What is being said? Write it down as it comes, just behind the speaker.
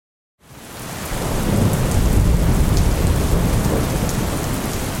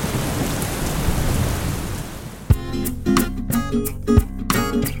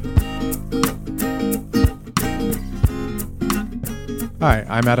Hi,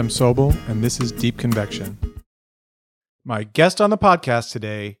 I'm Adam Sobel, and this is Deep Convection. My guest on the podcast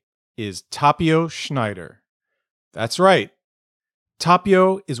today is Tapio Schneider. That's right.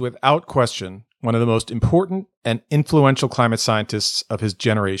 Tapio is without question one of the most important and influential climate scientists of his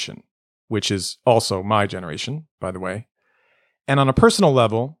generation, which is also my generation, by the way. And on a personal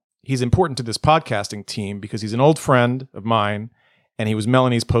level, he's important to this podcasting team because he's an old friend of mine, and he was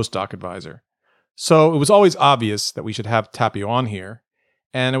Melanie's postdoc advisor. So it was always obvious that we should have Tapio on here,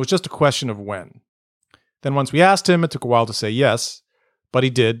 and it was just a question of when. Then once we asked him, it took a while to say yes, but he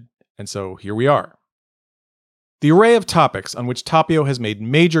did, and so here we are. The array of topics on which Tapio has made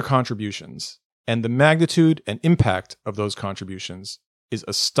major contributions, and the magnitude and impact of those contributions, is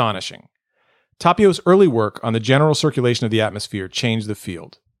astonishing. Tapio's early work on the general circulation of the atmosphere changed the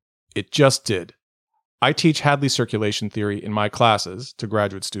field. It just did. I teach Hadley circulation theory in my classes to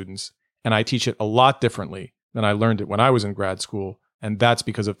graduate students, and I teach it a lot differently than I learned it when I was in grad school, and that's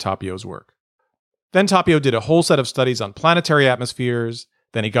because of Tapio's work. Then Tapio did a whole set of studies on planetary atmospheres,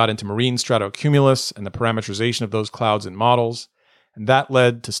 then he got into marine stratocumulus and the parameterization of those clouds in models, and that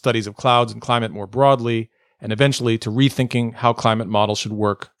led to studies of clouds and climate more broadly, and eventually to rethinking how climate models should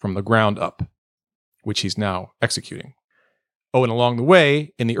work from the ground up, which he's now executing. Oh, and along the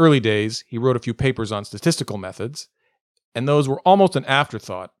way, in the early days, he wrote a few papers on statistical methods, and those were almost an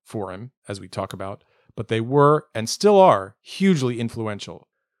afterthought for him, as we talk about, but they were, and still are, hugely influential.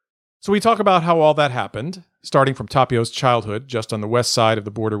 So we talk about how all that happened, starting from Tapio's childhood just on the west side of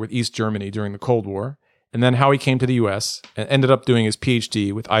the border with East Germany during the Cold War, and then how he came to the US and ended up doing his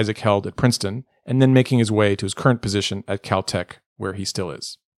PhD with Isaac Held at Princeton, and then making his way to his current position at Caltech, where he still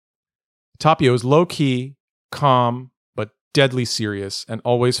is. Tapio is low-key, calm, but deadly serious and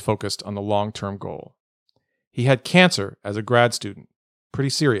always focused on the long-term goal. He had cancer as a grad student, pretty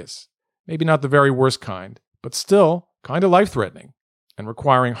serious. Maybe not the very worst kind, but still kind of life-threatening and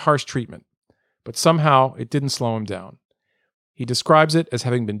requiring harsh treatment. But somehow it didn't slow him down. He describes it as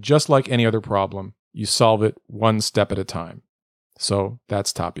having been just like any other problem. You solve it one step at a time. So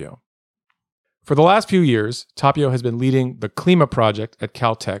that's Tapio. For the last few years, Tapio has been leading the Klima project at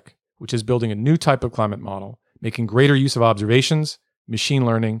Caltech, which is building a new type of climate model, making greater use of observations, machine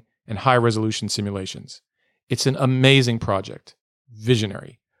learning, and high-resolution simulations. It's an amazing project.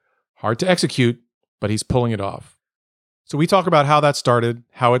 Visionary. Hard to execute, but he's pulling it off. So we talk about how that started,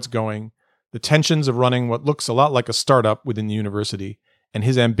 how it's going, the tensions of running what looks a lot like a startup within the university, and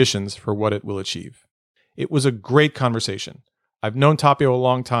his ambitions for what it will achieve. It was a great conversation. I've known Tapio a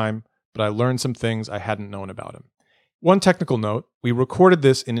long time, but I learned some things I hadn't known about him. One technical note, we recorded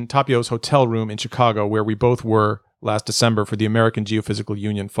this in Tapio's hotel room in Chicago, where we both were last December for the American Geophysical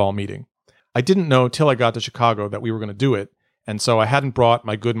Union fall meeting. I didn't know till I got to Chicago that we were going to do it, and so I hadn't brought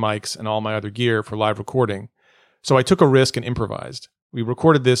my good mics and all my other gear for live recording. So I took a risk and improvised. We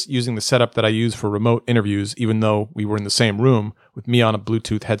recorded this using the setup that I use for remote interviews, even though we were in the same room with me on a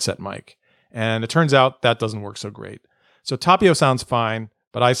Bluetooth headset mic. And it turns out that doesn't work so great. So Tapio sounds fine,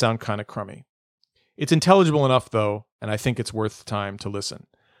 but I sound kind of crummy. It's intelligible enough, though, and I think it's worth the time to listen.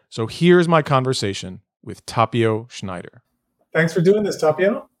 So here's my conversation with Tapio Schneider. Thanks for doing this,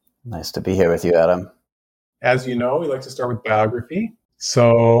 Tapio. Nice to be here with you, Adam. As you know, we like to start with biography.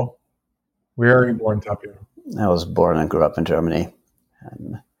 So, where are you born, Tapio? I was born and grew up in Germany.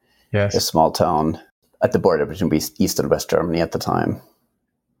 Yes. A small town at the border between East and West Germany at the time.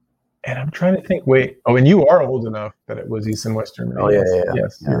 And I'm trying to think, and you are old enough that it was East and West Germany. Oh, yeah.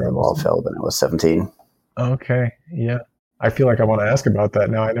 Yes. The wall fell when I was 17. Okay, yeah. I feel like I want to ask about that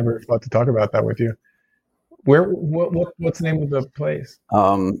now. I never thought to talk about that with you. What's the name of the place?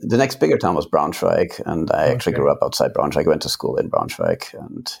 The next bigger town was Braunschweig, and I actually grew up outside Braunschweig. I went to school in Braunschweig,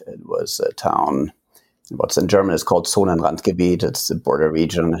 and it was a town, what's in German is called Zonenrandgebiet. It's the border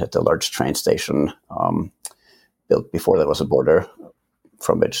region. It had a large train station built before there was a border,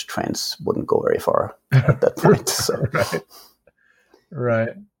 from which trains wouldn't go very far at that point. So.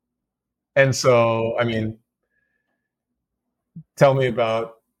 Right. And so, tell me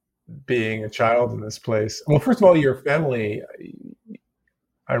about being a child in this place. Well, first of all, your family,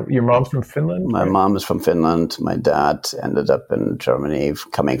 your mom's from Finland? My mom is from Finland. My dad ended up in Germany,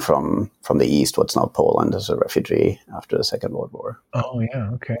 coming from the east, what's now Poland, as a refugee after the Second World War. Oh, yeah,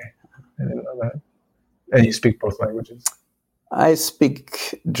 okay. I didn't know that. And you speak both languages? I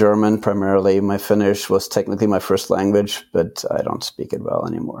speak German primarily. My Finnish was technically my first language, but I don't speak it well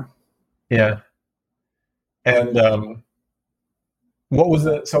anymore. Yeah. And what was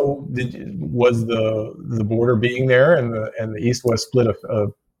the? So was the border being there and the East-West split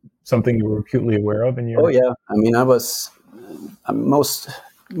of something you were acutely aware of in your? Oh yeah, I was most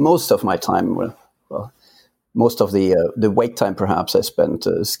of my time. Well, most of the wake time, perhaps, I spent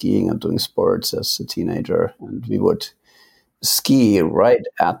skiing and doing sports as a teenager, and we would ski right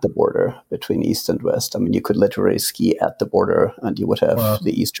at the border between East and West. I mean, you could literally ski at the border, and you would have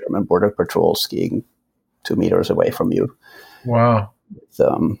the East German border patrol skiing 2 meters away from you. Wow.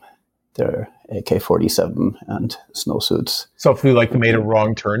 With their AK-47 and snowsuits. So if you made a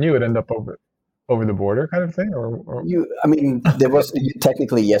wrong turn, you would end up over the border, kind of thing, or? There was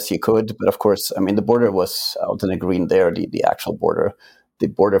technically, yes, you could, but of course, the border was out in the green there. The actual border, the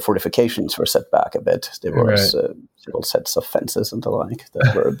border fortifications were set back a bit. There was several sets of fences and the like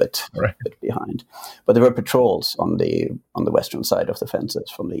that were a bit, bit behind, but there were patrols on the western side of the fences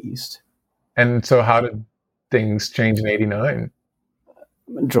from the east. And so, how did things change in '89?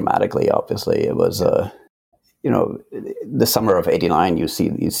 Dramatically, obviously. It was the summer of '89. You see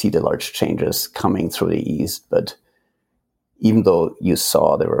the large changes coming through the east, but even though you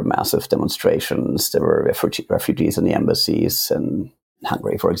saw there were massive demonstrations, there were refugees in the embassies in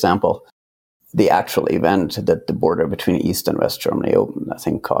Hungary, for example, the actual event that the border between East and West Germany opened, I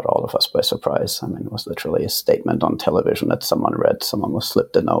think, caught all of us by surprise. It was literally a statement on television that someone read. Someone was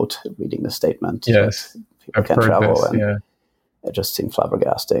slipped a note reading the statement. Yes, people can't travel. It just seemed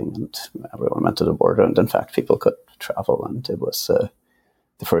flabbergasting, and everyone went to the border, and in fact, people could travel. And it was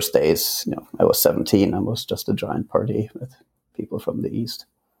the first days. I was 17. It was just a giant party with people from the east.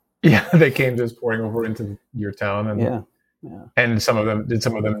 Yeah, they came just pouring over into your town, and yeah. And did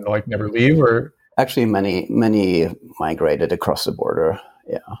some of them never leave, or actually many migrated across the border.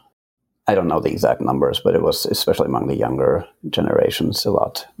 Yeah, I don't know the exact numbers, but it was especially among the younger generations. A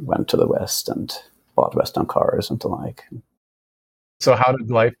lot went to the west and bought Western cars and the like. So how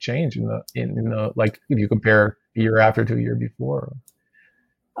did life change in the if you compare a year after to a year before?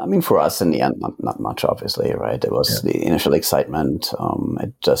 For us in the end, not much, obviously, right? It was the initial excitement.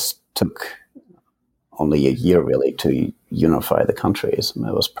 It just took only a year really to unify the countries. It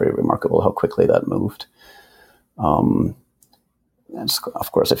was pretty remarkable how quickly that moved. And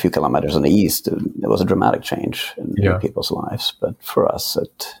of course, a few kilometers in the east, there was a dramatic change in people's lives. But for us,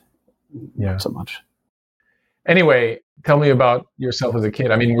 not so much. Anyway, tell me about yourself as a kid.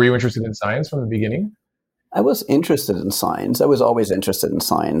 Were you interested in science from the beginning? I was interested in science. I was always interested in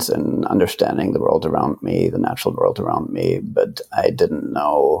science and understanding the world around me, the natural world around me. But I didn't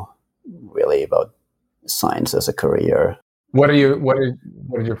know really about science as a career. What did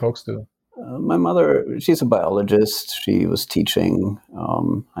your folks do? My mother, she's a biologist. She was teaching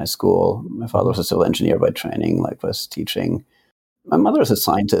high school. My father was a civil engineer by training, likewise teaching. My mother is a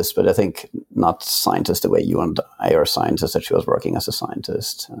scientist, but I think not scientist the way you and I are scientists, that she was working as a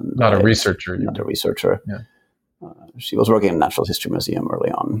scientist. And not a researcher. Not a researcher. Yeah. She was working in a Natural History Museum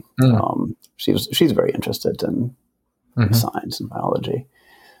early on. She's very interested in science and biology.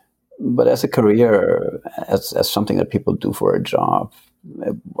 But as a career, as something that people do for a job,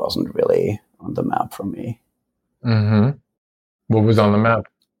 it wasn't really on the map for me. Mm-hmm. What was on the map?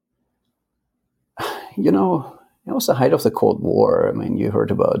 It was the height of the Cold War. You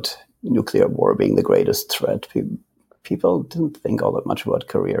heard about nuclear war being the greatest threat. People didn't think all that much about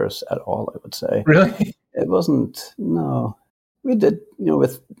careers at all, I would say. Really? It wasn't, no. We did,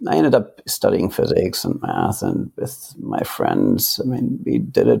 I ended up studying physics and math, and with my friends, we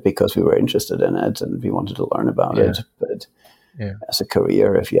did it because we were interested in it and we wanted to learn about it. But as a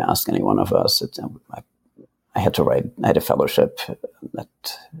career, if you ask any one of us, I had a fellowship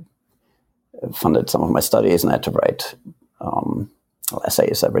that funded some of my studies, and I had to write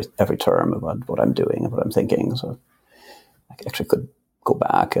essays every term about what I'm doing and what I'm thinking. So I actually could go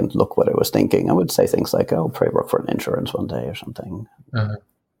back and look what I was thinking. I would say things like, "I'll probably work for an insurance one day" or something.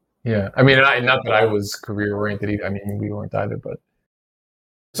 Yeah, not that I was career oriented either. We weren't either. But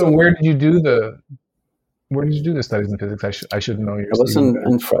so, where did you do the studies in physics? I should know. I was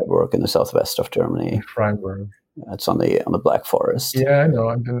in Freiburg in the southwest of Germany. Freiburg. It's on the Black Forest. Yeah, I know.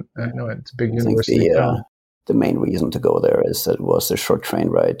 I know it. It's a big university. The main reason to go there is that it was a short train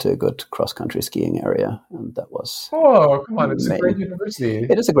ride to a good cross-country skiing area, and that was... Oh, come on! It's a great university.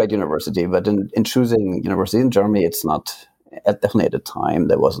 It is a great university, but in choosing university in Germany, it's not... Definitely at the time,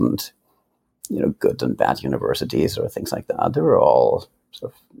 there wasn't, good and bad universities or things like that. They were all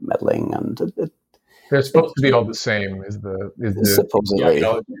sort of meddling, and they're supposed to be all the same. Supposedly,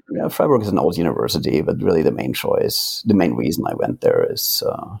 Freiburg is an old university, but really the main reason I went there is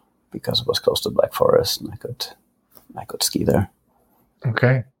because it was close to the Black Forest, and I could ski there. Okay,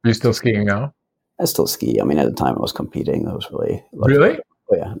 are you still skiing now? I still ski. At the time I was competing. That was really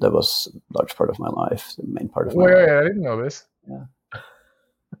Oh yeah, that was a large part of my life, the main part of my life. Yeah, I didn't know this.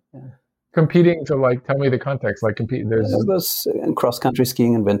 Yeah. Competing to like, tell me the context, like compete. There's It was cross-country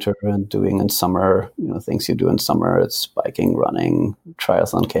skiing in winter and doing in summer, things you do in summer. It's biking, running.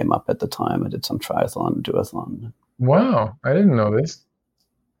 Triathlon came up at the time. I did some triathlon, duathlon. Wow, I didn't know this.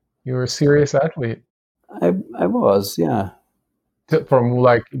 You were a serious athlete. I was, yeah. From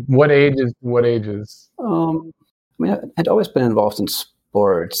like what ages to what ages? I'd always been involved in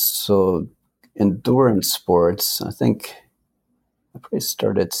sports. So endurance sports, I think I probably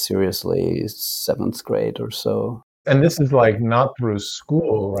started seriously 7th grade or so. And this is like not through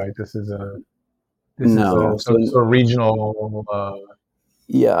school, right? This is a regional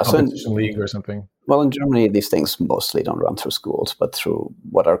competition league or something. Well, in Germany, these things mostly don't run through schools, but through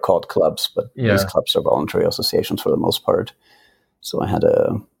what are called clubs. But these clubs are voluntary associations for the most part. So I had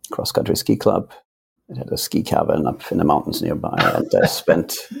a cross-country ski club. It had a ski cabin up in the mountains nearby, and I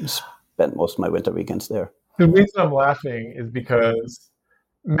spent most of my winter weekends there. The reason I'm laughing is because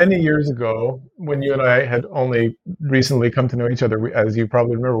many years ago, when you and I had only recently come to know each other, as you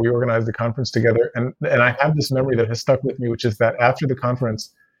probably remember, we organized a conference together, and I have this memory that has stuck with me, which is that after the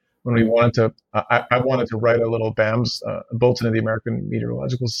conference, when we wanted to, I wanted to write a little BAMS, Bulletin of the American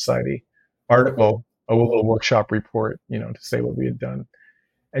Meteorological Society article, a little workshop report, to say what we had done.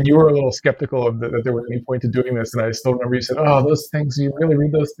 And you were a little skeptical of that there was any point to doing this, and I still remember you said, "Oh, those things, you really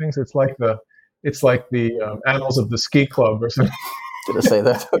read those things? It's like the annals of the ski club or something." Did I say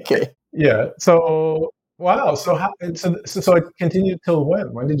that? Okay. Yeah. So wow. So it continued till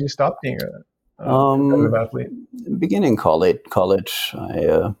when? When did you stop being a competitive athlete? Beginning college.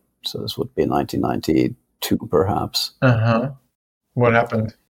 So this would be 1992, perhaps. What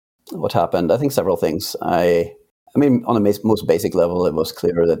happened? What happened? I think several things. I mean, on a most basic level, it was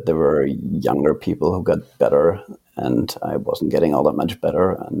clear that there were younger people who got better, and I wasn't getting all that much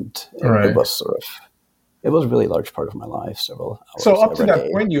better. And it was it was a really large part of my life, several hours. So up to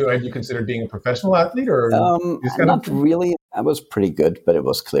that point, had you considered being a professional athlete, or not really? I was pretty good, but it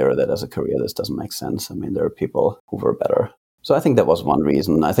was clear that as a career, this doesn't make sense. I mean, there are people who were better. So I think that was one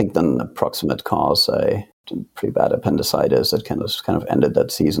reason. I think then the proximate cause, I had pretty bad appendicitis that kind of ended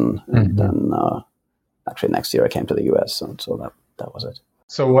that season, and then. Actually, next year I came to the U.S., so that was it.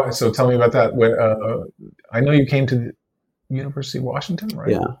 So tell me about that. When I know you came to the University of Washington,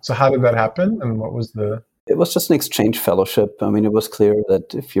 right? Yeah. So how did that happen, and what was the? It was just an exchange fellowship. I mean, it was clear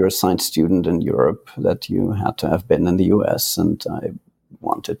that if you're a science student in Europe, that you had to have been in the U.S., and I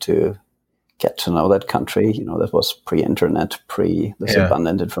wanted to get to know that country. That was pre-internet, this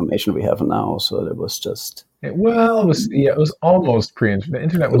abundant information we have now. So it was just. It was almost pre-internet.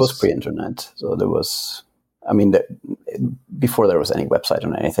 It was pre-internet. So there was, before there was any website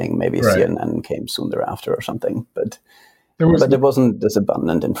or anything, maybe CNN came soon thereafter or something. But there wasn't this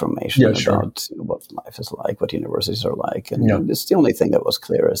abundant information about what life is like, what universities are like. And it's the only thing that was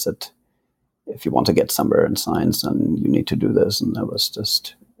clear is that if you want to get somewhere in science, then you need to do this. And I was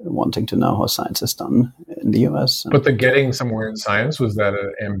just wanting to know how science is done in the US. But the getting somewhere in science, was that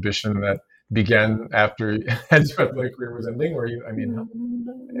an ambition that began after as your athletic career was ending, or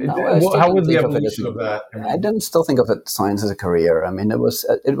how was the evolution of that? I didn't still think of it science as a career. I mean, it was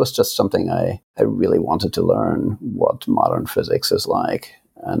just something I really wanted to learn what modern physics is like,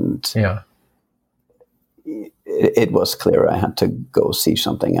 and it was clear I had to go see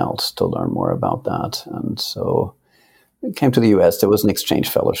something else to learn more about that, and so. I came to the U.S. There was an exchange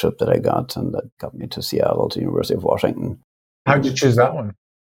fellowship that I got, and that got me to Seattle, to the University of Washington. How did you choose that one?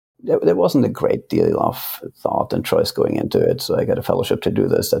 There wasn't a great deal of thought and choice going into it, so I got a fellowship to do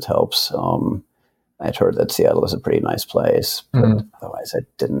this. That helps. I'd heard that Seattle is a pretty nice place, but otherwise I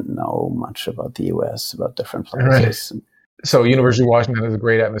didn't know much about the U.S., about different places. Right. So University of Washington has a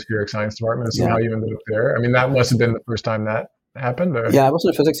great atmospheric science department, and somehow you ended up there. I mean, that must have been the first time that happened? Or? Yeah, I was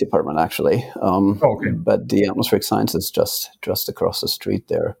in the physics department, actually. Okay. But the atmospheric science is just across the street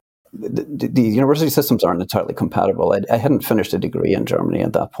there. The university systems aren't entirely compatible. I hadn't finished a degree in Germany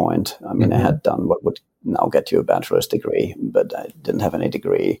at that point. I mean, I had done what would now get you a bachelor's degree, but I didn't have any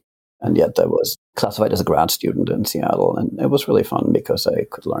degree. And yet I was classified as a grad student in Seattle. And it was really fun because I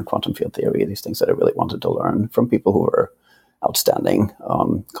could learn quantum field theory, these things that I really wanted to learn from people who were outstanding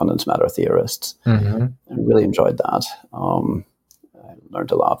condensed matter theorists. I really enjoyed that. I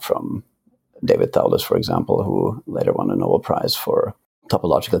learned a lot from David Thouless, for example, who later won a Nobel Prize for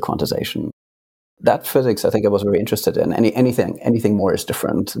topological quantization. That physics, I think I was very interested in. Anything more is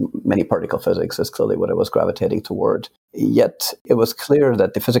different. Many particle physics is clearly what I was gravitating toward. Yet it was clear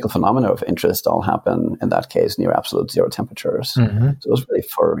that the physical phenomena of interest all happen, in that case, near absolute zero temperatures. So it was really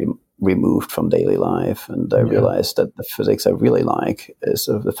far removed from daily life. And I realized that the physics I really like is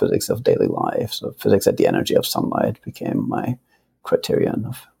sort of the physics of daily life. So physics at the energy of sunlight became my criterion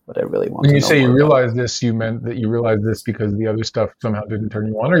of what I really want When to you know say you more about. realized this, you meant that you realized this because the other stuff somehow didn't turn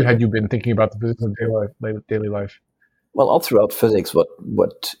you on, or had you been thinking about the physics of daily life? Well, all throughout physics, what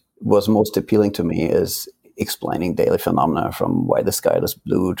was most appealing to me is explaining daily phenomena, from why the sky is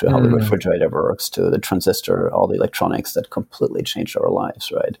blue to how the refrigerator works to the transistor, all the electronics that completely changed our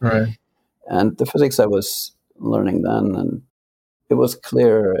lives, right? Right. And the physics I was learning then, and it was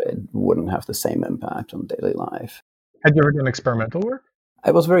clear it wouldn't have the same impact on daily life. Had you ever done experimental work?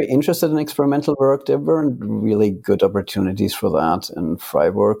 I was very interested in experimental work. There weren't really good opportunities for that in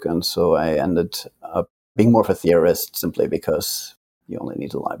Freiburg, and so I ended up being more of a theorist simply because you only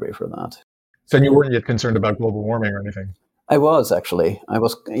need a library for that. So you weren't yet concerned about global warming or anything? I was actually. I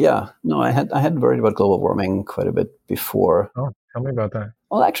had worried about global warming quite a bit before. Oh, tell me about that.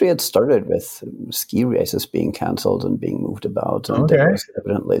 Well, actually, it started with ski races being cancelled and being moved about, and there was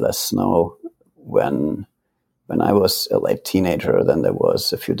evidently less snow when I was a late teenager than there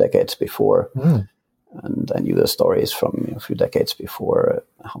was a few decades before. And I knew the stories from a few decades before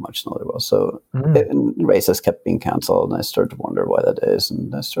how much snow there was. So races kept being cancelled, and I started to wonder why that is.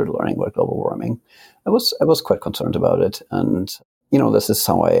 And I started learning about global warming. I was quite concerned about it. And, this is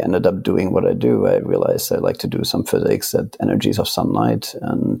how I ended up doing what I do. I realized I like to do some physics at energies of sunlight,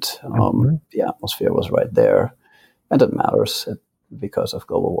 and the atmosphere was right there. And it matters because of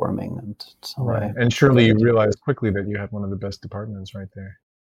global warming. And so right. And surely you realized quickly that you had one of the best departments right there.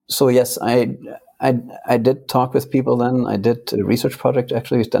 So yes, I did talk with people then. I did a research project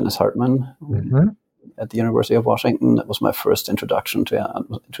actually with Dennis Hartmann at the University of Washington. That was my first introduction to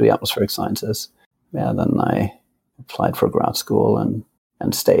the atmospheric sciences. Yeah, then I applied for grad school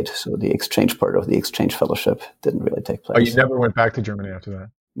and stayed. So the exchange part of the exchange fellowship didn't really take place. Oh, you never went back to Germany after that?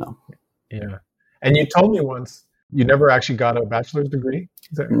 No. Yeah. And you told me once you never actually got a bachelor's degree?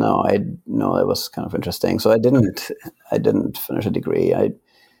 Is that right? No, that was kind of interesting. So I didn't finish a degree.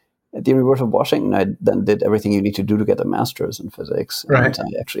 At the University of Washington, I then did everything you need to do to get a master's in physics. Right. And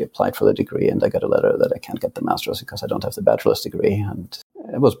I actually applied for the degree, and I got a letter that I can't get the master's because I don't have the bachelor's degree. And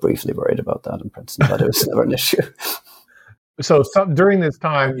I was briefly worried about that in Princeton, but it was never an issue. So during this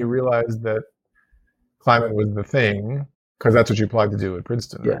time, you realized that climate was the thing, because that's what you applied to do at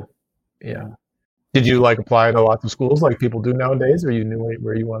Princeton, right? Yeah. Did you apply to lots of schools like people do nowadays, or you knew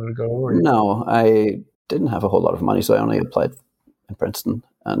where you wanted to go? Or No, I didn't have a whole lot of money, so I only applied in Princeton.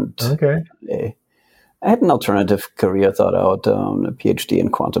 And I had an alternative career thought out, a PhD in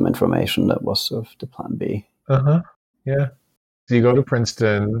quantum information. That was sort of the plan B. Yeah. So you go to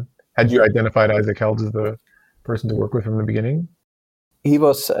Princeton. Had you identified Isaac Held as the person to work with from the beginning? He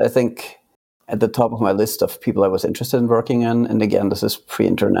was, I think, at the top of my list of people I was interested in working in. And again, this is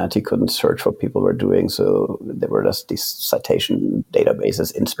pre-internet. You couldn't search what people were doing. So there were just these citation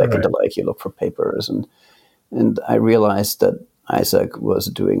databases, InSpec and the like. You look for papers. And I realized that Isaac was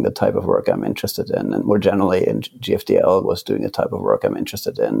doing the type of work I'm interested in, and more generally in GFDL was doing the type of work I'm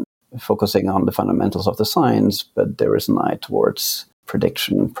interested in, focusing on the fundamentals of the science, but there is an eye towards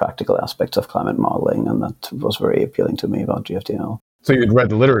prediction, practical aspects of climate modeling, and that was very appealing to me about GFDL. So you'd read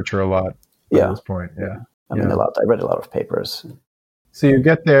the literature a lot at this point. I mean, a lot. I read a lot of papers. So you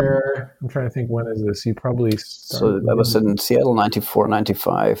get there, I'm trying to think, when is this? You probably So I was in Seattle 94,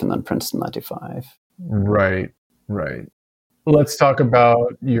 95, and then Princeton 95. Right. Let's talk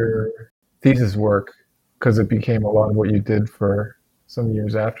about your thesis work, because it became a lot of what you did for some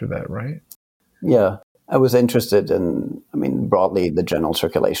years after that, right? Yeah. I was interested in, broadly the general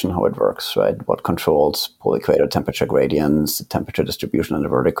circulation, how it works, right? What controls pole equator temperature gradients, the temperature distribution in the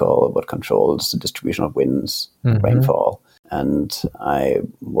vertical, what controls the distribution of winds, rainfall. And I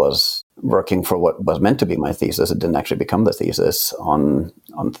was working for what was meant to be my thesis. It didn't actually become the thesis on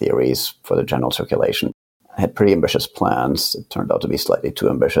theories for the general circulation. I had pretty ambitious plans. It turned out to be slightly too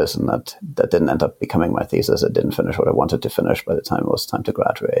ambitious, and that didn't end up becoming my thesis. It didn't finish what I wanted to finish by the time it was time to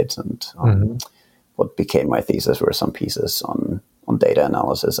graduate. And what became my thesis were some pieces on data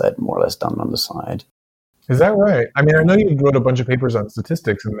analysis I'd more or less done on the side. Is that right? I know you wrote a bunch of papers on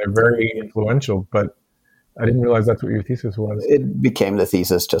statistics, and they're very influential, but I didn't realize that's what your thesis was. It became the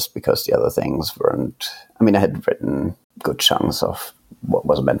thesis just because the other things weren't... I had written good chunks of what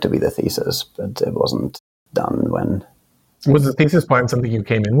was meant to be the thesis, but it wasn't done when... Was the thesis plan something you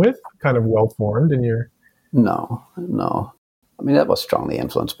came in with, kind of well-formed in your... No. That was strongly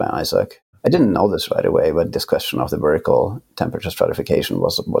influenced by Isaac. I didn't know this right away, but this question of the vertical temperature stratification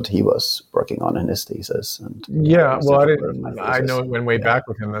was what he was working on in his thesis. And I know it went way back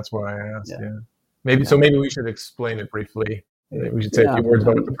with him. That's why I asked. Yeah. Maybe we should explain it briefly. We should say a few words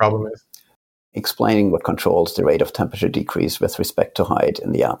about what the problem is. explaining what controls the rate of temperature decrease with respect to height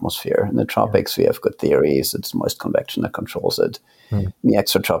in the atmosphere. In the tropics, we have good theories. It's moist convection that controls it. In the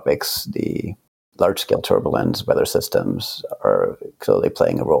exotropics, the large-scale turbulence weather systems are clearly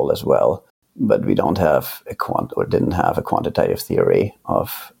playing a role as well. But we don't have didn't have a quantitative theory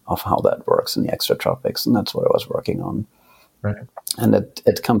of how that works in the exotropics, and that's what I was working on. Right. And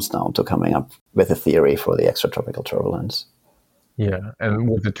it comes down to coming up with a theory for the extratropical turbulence. Yeah, and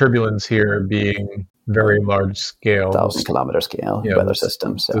with the turbulence here being very large scale, 1,000-kilometer scale weather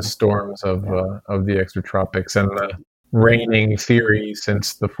systems. The storms of the extratropics, and the reigning theory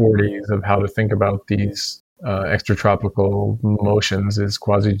since the 40s of how to think about these extratropical motions is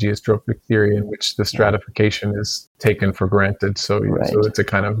quasi-geostrophic theory, in which the stratification is taken for granted. So it's a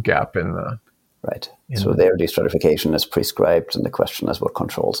kind of gap in the... Right. So there, destratification is prescribed, and the question is what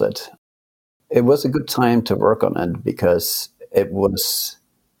controls it. It was a good time to work on it because it was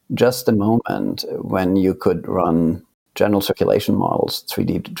just a moment when you could run general circulation models,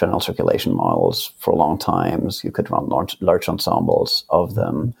 3D general circulation models for long times. You could run large ensembles of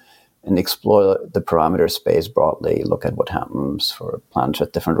them and explore the parameter space broadly, look at what happens for planets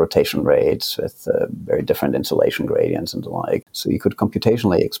with different rotation rates, with very different insulation gradients and the like. So you could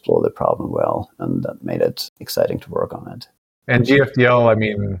computationally explore the problem well, and that made it exciting to work on it. And GFDL, I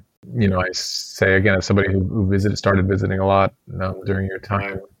mean, I say again, as somebody who started visiting a lot during your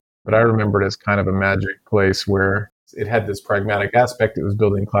time, but I remember it as kind of a magic place where it had this pragmatic aspect. It was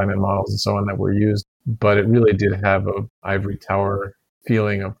building climate models and so on that were used, but it really did have a ivory tower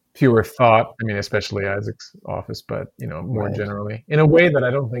feeling of pure thought. I mean, especially Isaac's office, but more generally, in a way that I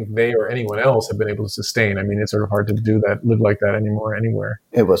don't think they or anyone else have been able to sustain. I mean, it's sort of hard to live like that anymore, anywhere.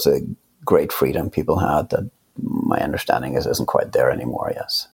 It was a great freedom people had that my understanding isn't quite there anymore.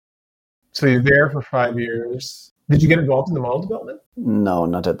 Yes. So you're there for 5 years. Did you get involved in the model development? No,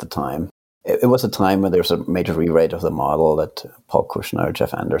 not at the time. It was a time when there was a major rewrite of the model that Paul Kushner,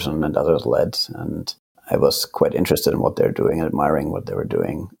 Jeff Anderson, and others led, and I was quite interested in what they're doing and admiring what they were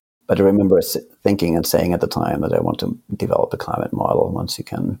doing. But I remember thinking and saying at the time that I want to develop a climate model. Once you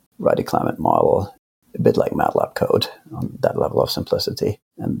can write a climate model, a bit like MATLAB code on that level of simplicity.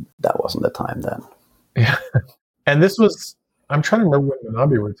 And that wasn't the time then. Yeah. And this was, I'm trying to remember when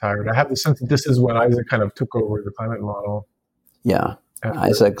Manabe retired. I have the sense that this is when Isaac kind of took over the climate model. Yeah.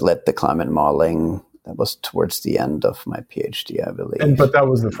 Isaac led the climate modeling. That was towards the end of my PhD, I believe. But that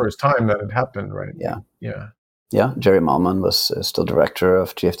was the first time that it happened, right? Yeah. Yeah. Yeah, Jerry Malman was still director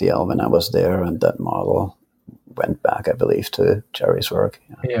of GFDL when I was there, and that model went back, I believe, to Jerry's work.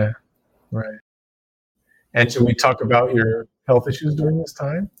 Yeah, right. And should we talk about your health issues during this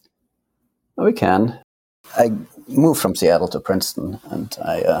time? We can. I moved from Seattle to Princeton, and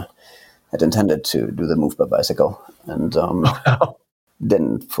I had intended to do the move by bicycle, and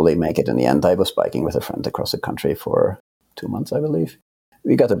didn't fully make it in the end. I was biking with a friend across the country for 2 months, I believe.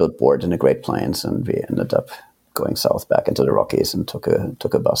 We got a bit bored in the Great Plains, and we ended up going south back into the Rockies and took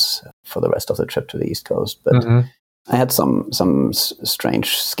a bus for the rest of the trip to the East Coast. But I had some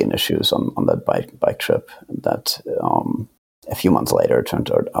strange skin issues on that bike trip that a few months later turned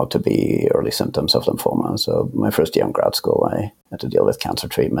out to be early symptoms of lymphoma. So my first year in grad school, I had to deal with cancer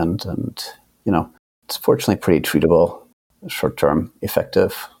treatment, and it's fortunately pretty treatable, short-term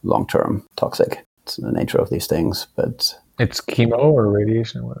effective, long-term toxic. It's the nature of these things, but it's chemo or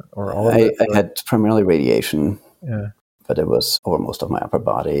radiation or all of it? I had primarily radiation, yeah, but it was over most of my upper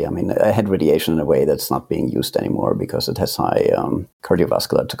body. I mean, I had radiation in a way that's not being used anymore because it has high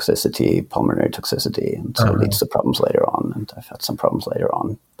cardiovascular toxicity, pulmonary toxicity, and so it leads to problems later on. And I've had some problems later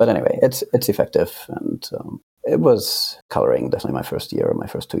on. But anyway, it's effective, and it was coloring definitely my first 2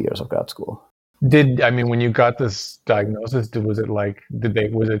 years of grad school. When you got this diagnosis, was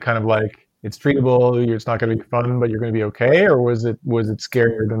it kind of like, it's treatable, it's not going to be fun, but you're going to be okay? Or was it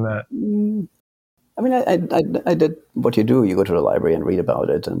scarier than that? I mean, I did what you do. You go to the library and read about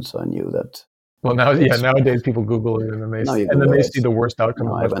it. And so I knew that. Well, nowadays people Google it and then they see the worst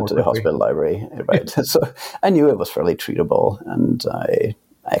outcome. I went to the hospital library, right? So I knew it was fairly treatable. And I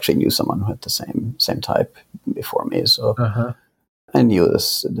actually knew someone who had the same type before me. So I knew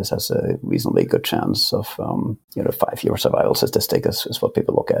this has a reasonably good chance of, 5-year survival statistic is what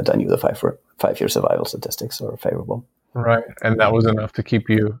people look at. I knew the 5-year survival statistics are favorable. Right. And that was enough to keep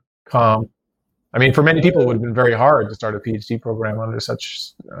you calm. I mean, for many people, it would have been very hard to start a PhD program under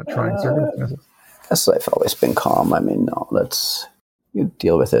such trying circumstances. Yes, I've always been calm. I mean, you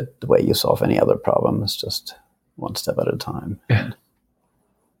deal with it the way you solve any other problem. It's just one step at a time. Yeah.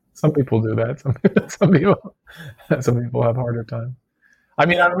 Some people do that. Some people have harder time. I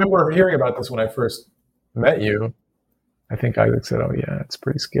mean, I remember hearing about this when I first met you, I think Isaac said, "Oh yeah, it's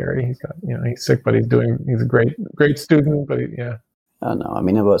pretty scary. He's got, he's sick, but he's a great student, but yeah." No, I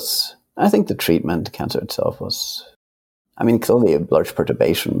mean, I think the treatment, cancer itself was, I mean, clearly a large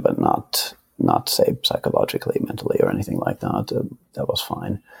perturbation, but not say psychologically, mentally, or anything like that. That was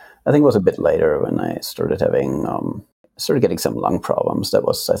fine. I think it was a bit later when I started getting some lung problems. That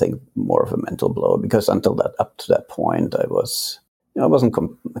was, I think, more of a mental blow, because up to that point, I wasn't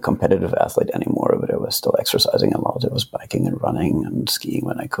a competitive athlete anymore, but I was still exercising a lot. I was biking and running and skiing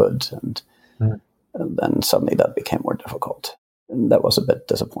when I could, and then suddenly that became more difficult. And that was a bit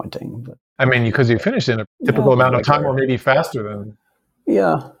disappointing. But I mean, because you finished in a typical amount of time, or maybe faster than.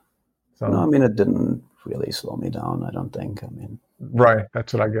 Yeah. So. No, I mean, it didn't really slow me down, I don't think. I mean. Right.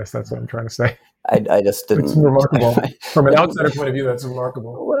 That's what I'm trying to say. I just didn't. It's remarkable. From an outsider point of view, that's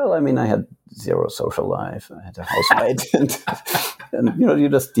remarkable. Well, I mean, I had zero social life. I had a housemate, and you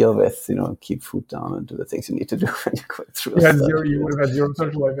just deal with, keep food down and do the things you need to do when you go through. You would have had zero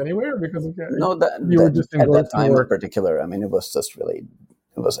social life anyway, because of that. No, were just at that time in particular. I mean, it was just really,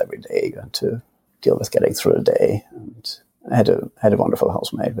 it was every day. You had to deal with getting through the day, and I had a wonderful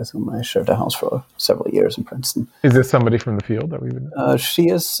housemate with whom I shared a house for several years in Princeton. Is this somebody from the field that we would know? She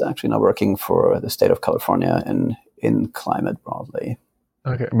is actually now working for the state of California in climate broadly.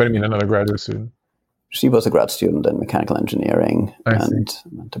 Okay, but I mean another graduate student. She was a grad student in mechanical engineering and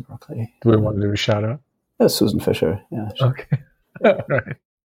went to Berkeley. Do we want to do a shout out? Susan Fisher, yeah. Okay.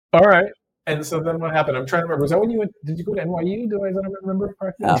 All right. And so then what happened? I'm trying to remember. Was that when did you go to NYU? Do I remember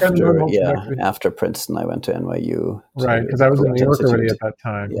correctly? After Princeton, I went to NYU. Right, because I was in New York already at that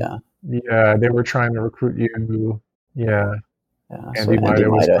time. Yeah. Yeah, they were trying to recruit you. Yeah. Andy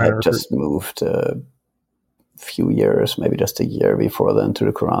Maida had just moved a few years, maybe just a year before then, to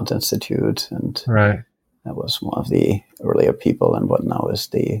the Courant Institute. And that was one of the earlier people in what now is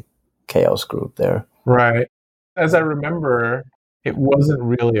the Chaos group there. Right. As I remember, it wasn't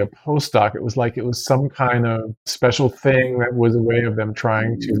really a postdoc. It was some kind of special thing that was a way of them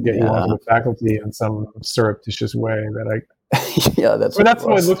trying to get you onto the faculty in some surreptitious way yeah, that's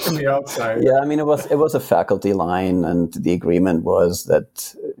how it looked from the outside. Yeah, I mean, it was a faculty line, and the agreement was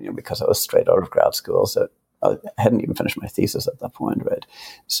that, because I was straight out of grad school, so I hadn't even finished my thesis at that point, right?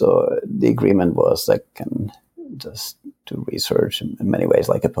 So the agreement was that I can just do research in many ways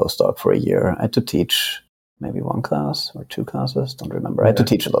like a postdoc for a year. I had to teach maybe one class or two classes, don't remember. I had to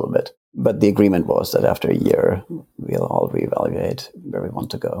teach a little bit. But the agreement was that after a year, we'll all reevaluate where we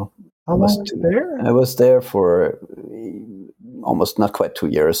want to go. How long were you there? I was there for almost not quite 2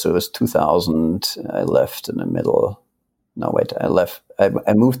 years. So it was 2000. I left in the middle. No, wait, I left.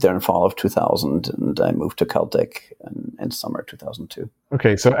 I moved there in fall of 2000, and I moved to Caltech in summer 2002.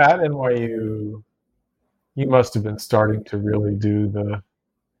 Okay, so at NYU, you must have been starting to really do the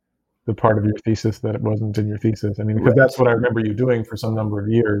part of your thesis that it wasn't in your thesis. I mean, because that's what I remember you doing for some number of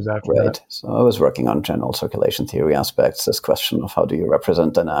years after that. So I was working on general circulation theory aspects. This question of how do you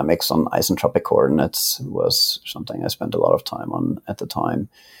represent dynamics on isentropic coordinates was something I spent a lot of time on at the time.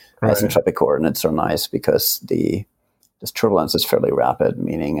 Right. Isentropic coordinates are nice because this turbulence is fairly rapid,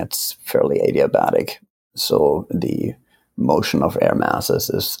 meaning it's fairly adiabatic. So the motion of air masses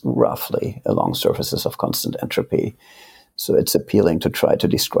is roughly along surfaces of constant entropy. So it's appealing to try to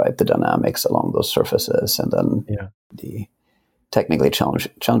describe the dynamics along those surfaces. And then the technically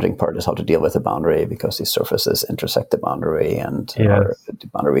challenging part is how to deal with the boundary, because these surfaces intersect the boundary, and the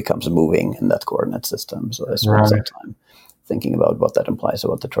boundary becomes moving in that coordinate system. So I spent some time thinking about what that implies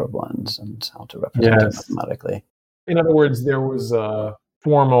about the turbulence and how to represent it mathematically. In other words, there was a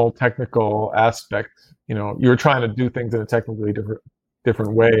formal technical aspect. You were trying to do things in a technically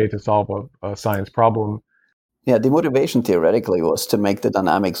different way to solve a science problem. Yeah, the motivation theoretically was to make the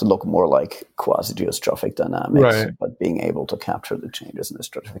dynamics look more like quasi-geostrophic dynamics, but being able to capture the changes in the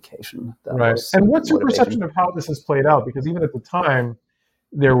stratification. And what's your perception of how this has played out? Because even at the time,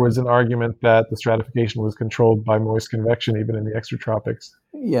 there was an argument that the stratification was controlled by moist convection, even in the extratropics.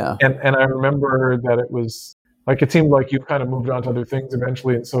 Yeah. And I remember that it was, it seemed like you kind of moved on to other things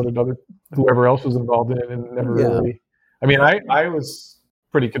eventually, and so did whoever else was involved in it, and never really... I mean, I was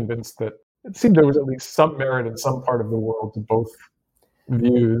pretty convinced that it seemed there was at least some merit in some part of the world to both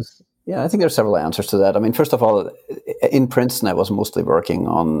views. Yeah, I think there are several answers to that. I mean, first of all, in Princeton, I was mostly working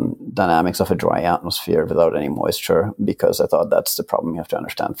on dynamics of a dry atmosphere without any moisture, because I thought that's the problem you have to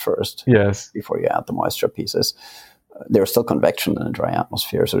understand first. Yes. Before you add the moisture pieces. There's still convection in a dry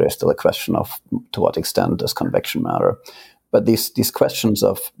atmosphere, so there's still a question of to what extent does convection matter. But these questions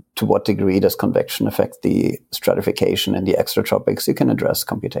of to what degree does convection affect the stratification in the extratropics, you can address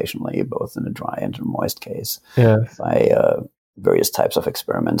computationally, both in a dry and a moist case. Yes. By various types of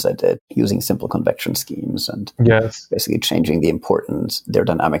experiments I did using simple convection schemes and Yes. basically changing the importance, their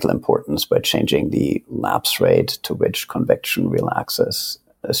dynamical importance, by changing the lapse rate to which convection relaxes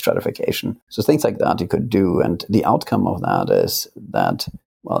stratification. So things like that you could do. And the outcome of that is that,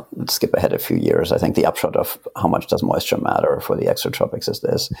 well, let's skip ahead a few years. I think the upshot of how much does moisture matter for the exotropics is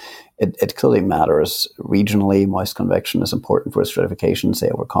this. It clearly matters regionally. Moist convection is important for stratification, say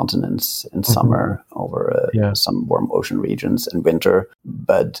over continents in summer, over some warm ocean regions in winter.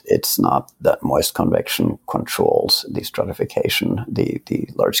 But it's not that moist convection controls the stratification. The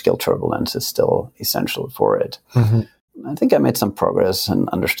large-scale turbulence is still essential for it. I think I made some progress in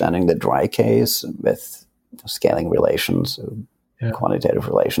understanding the dry case with scaling relations, quantitative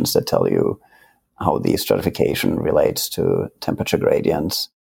relations that tell you how the stratification relates to temperature gradients.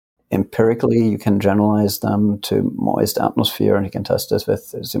 Empirically, you can generalize them to moist atmosphere, and you can test this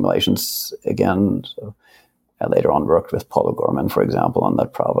with simulations again. So I later on worked with Paul O'Gorman, for example, on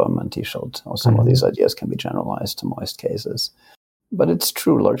that problem, and he showed how some of these ideas can be generalized to moist cases. But it's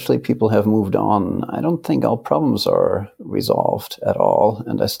true, largely people have moved on. I don't think all problems are resolved at all,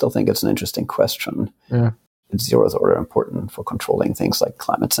 and I still think it's an interesting question. It's zeroth order important for controlling things like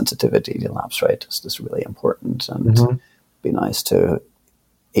climate sensitivity. The lapse rate is just really important, and it'd be nice to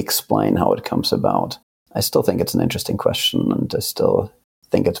explain how it comes about. I still think it's an interesting question, and I still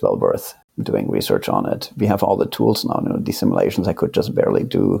think it's well worth doing research on it. We have all the tools now. These simulations I could just barely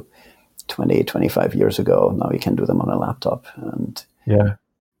do 20, 25 years ago. Now you can do them on a laptop, and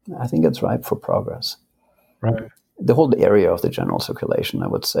I think it's ripe for progress. Right. The whole area of the general circulation, I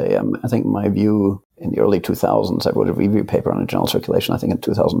would say. I think my view in the early 2000s, I wrote a review paper on the general circulation, I think in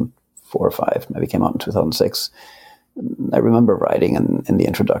 2004 or 5, maybe came out in 2006. I remember writing in the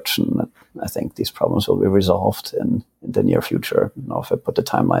introduction that I think these problems will be resolved in the near future. I don't know if I put the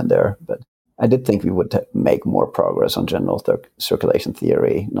timeline there, but I did think we would make more progress on general circulation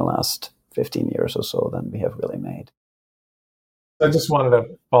theory in the last 15 years or so than we have really made. I just wanted to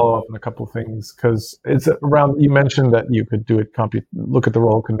follow up on a couple of things, because it's around, you mentioned that you could do it, look at the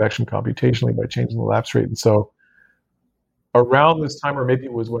role of convection computationally by changing the lapse rate. And so around this time, or maybe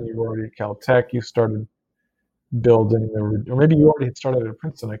it was when you were already at Caltech, you started building, or maybe you already had started at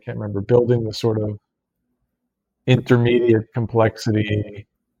Princeton, I can't remember, building the sort of intermediate complexity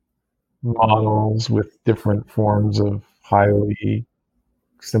models with different forms of highly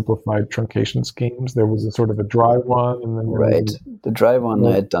simplified truncation schemes. There was a sort of a dry one, and then the dry one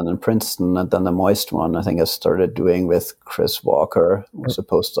I had done in Princeton, and then the moist one I think I started doing with Chris Walker, who was a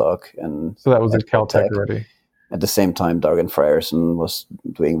postdoc, and so that was at Caltech already. At the same time, Dargan Frierson was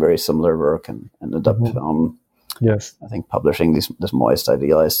doing very similar work and ended up, I think, publishing this moist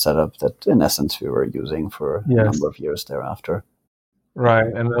idealized setup that, in essence, we were using for a number of years thereafter. Right,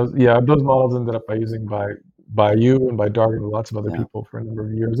 and those models ended up by you and by Dargan and lots of other people for a number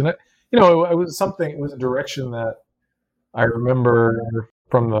of years. And it was a direction that I remember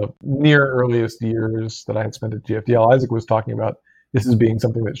from the near earliest years that I had spent at GFDL. Isaac was talking about this as being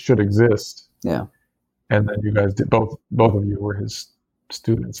something that should exist. Yeah. And then you guys did, both of you were his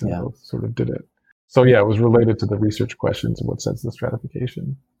students, and both sort of did it. So it was related to the research questions in what sense the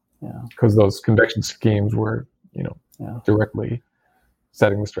stratification. Yeah. Because those convection schemes were, directly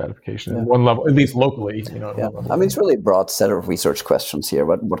setting the stratification at one level, at least locally. I mean, it's really a broad set of research questions here.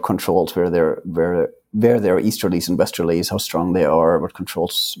 What controls where there are easterlies and westerlies, how strong they are, what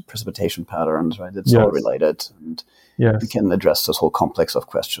controls precipitation patterns, right? It's all related. And you can address this whole complex of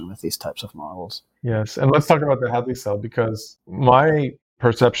question with these types of models. Yes, and let's talk about the Hadley cell, because my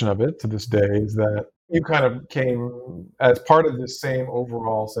perception of it to this day is that you kind of came as part of this same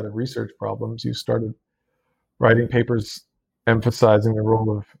overall set of research problems. You started writing papers emphasizing the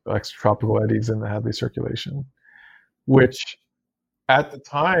role of extratropical eddies in the Hadley circulation, which at the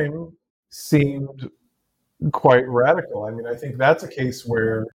time seemed quite radical. I mean, I think that's a case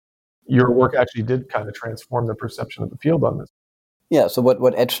where your work actually did kind of transform the perception of the field on this. Yeah, so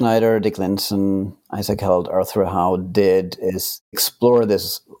what Ed Schneider, Dick Lindzen, Isaac Held, Arthur Howe did is explore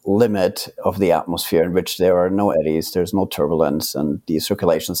this limit of the atmosphere in which there are no eddies, there's no turbulence, and the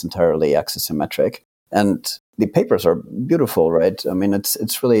circulation is entirely axisymmetric. And the papers are beautiful, right? I mean,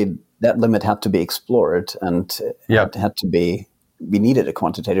 it's really, that limit had to be explored, and it had to be, we needed a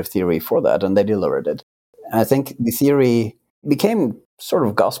quantitative theory for that, and they delivered it. And I think the theory became sort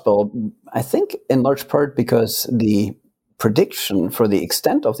of gospel, I think in large part because the prediction for the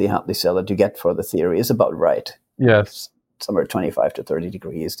extent of the Hadley cell that you get for the theory is about right. Yes. Somewhere 25 to 30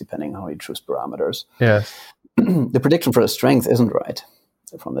 degrees, depending on how you choose parameters. Yes. The prediction for the strength isn't right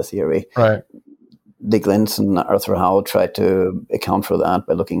from the theory. Right. Dick Lindzen and Arthur Howe tried to account for that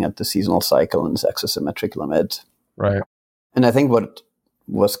by looking at the seasonal cycle and its axisymmetric limit. Right. And I think what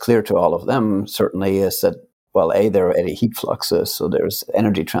was clear to all of them certainly is that, well, there are eddy heat fluxes, so there's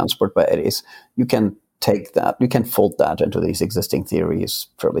energy transport by eddies. You can take that, you can fold that into these existing theories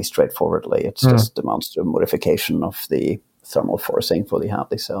fairly straightforwardly. It's just amounts to a modification of the thermal forcing for the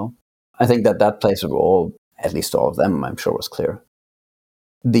Hadley cell. I think that plays a role, at least all of them, I'm sure, was clear.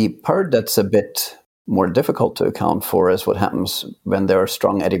 The part that's a bit more difficult to account for is what happens when there are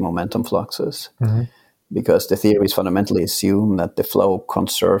strong eddy momentum fluxes. Mm-hmm. Because the theories fundamentally assume that the flow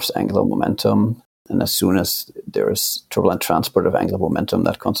conserves angular momentum, and as soon as there is turbulent transport of angular momentum,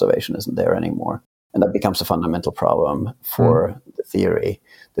 that conservation isn't there anymore. And that becomes a fundamental problem for the theory.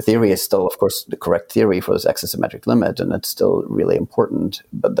 The theory is still, of course, the correct theory for this axisymmetric limit, and it's still really important.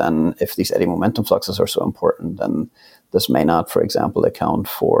 But then if these eddy momentum fluxes are so important, then this may not, for example, account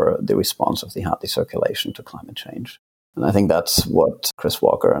for the response of the Hadley circulation to climate change. And I think that's what Chris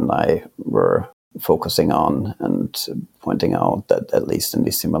Walker and I were focusing on and pointing out that at least in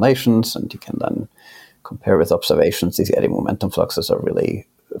these simulations, and you can then compare with observations, these eddy momentum fluxes are really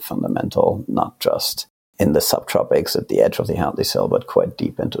fundamental, not just in the subtropics at the edge of the Hadley cell, but quite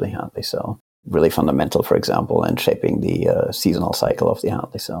deep into the Hadley cell. Really fundamental, for example, in shaping the seasonal cycle of the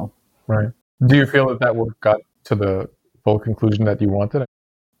Hadley cell. Right. Do you feel that work got to the full conclusion that you wanted?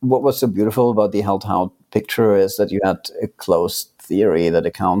 What was so beautiful about the Held-Howe picture is that you had a closed theory that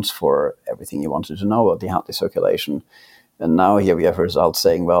accounts for everything you wanted to know about the Hadley circulation. And now here we have results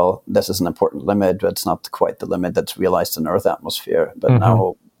saying, well, this is an important limit, but it's not quite the limit that's realized in Earth atmosphere. But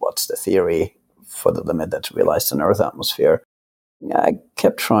now what's the theory for the limit that's realized in Earth atmosphere? Yeah, I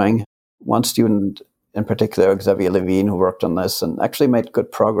kept trying. One student in particular, Xavier Levine, who worked on this and actually made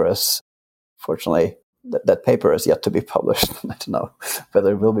good progress. Fortunately, that paper is yet to be published. I don't know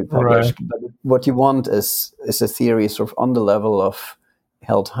whether it will be published. Right. But what you want is a theory sort of on the level of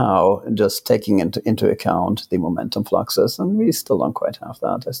Held-Howe, just taking into account the momentum fluxes, and we still don't quite have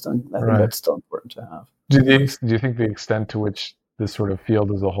that. I think that's still important to have. Do you think the extent to which this sort of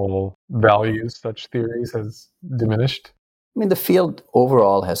field as a whole values such theories has diminished? I mean, the field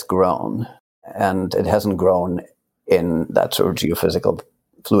overall has grown, and it hasn't grown in that sort of geophysical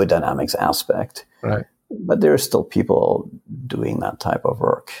fluid dynamics aspect. Right. But there are still people doing that type of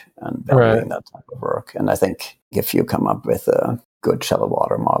work and valuing that type of work. And I think if you come up with a good shallow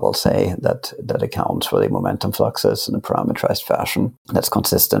water model, say, that accounts for the momentum fluxes in a parameterized fashion, that's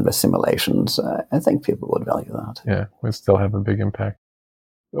consistent with simulations, I think people would value that. Yeah, we still have a big impact.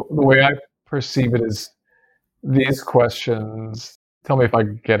 The way I perceive it is these questions, tell me if I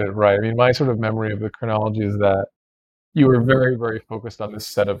get it right. I mean, my sort of memory of the chronology is that you were very, very focused on this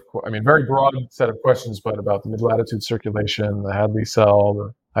set of, very broad set of questions, but about the mid-latitude circulation, the Hadley cell,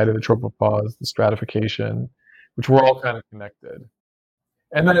 the height of the tropopause, the stratification, which were all kind of connected.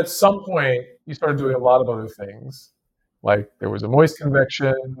 And then at some point, you started doing a lot of other things. Like there was a moist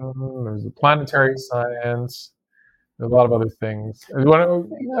convection, there was a planetary science, a lot of other things. I want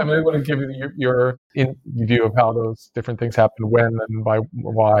to give you your view of how those different things happened, when and by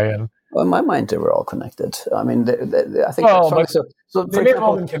why, and. Well, in my mind, they were all connected. I mean, I think they may have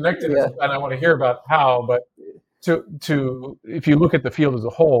all been connected, and I want to hear about how. But to if you look at the field as a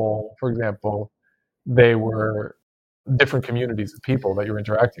whole, for example, they were different communities of people that you're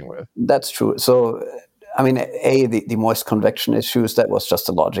interacting with. That's true. So, I mean, the moist convection issues, that was just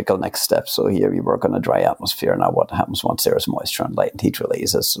a logical next step. So here you work on a dry atmosphere. Now what happens once there is moisture and latent heat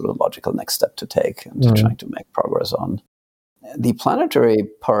release is sort of a logical next step to take and trying to make progress on. The planetary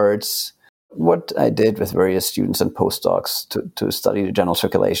parts, what I did with various students and postdocs to study the general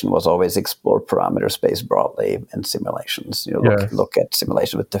circulation was always explore parameter space broadly in simulations. Look at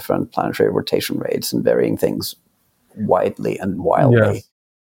simulation with different planetary rotation rates and varying things widely and wildly. Yes.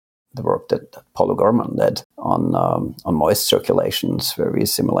 The work that Paulo Gorman did on moist circulations, where we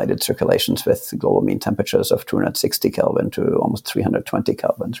simulated circulations with global mean temperatures of 260 Kelvin to almost 320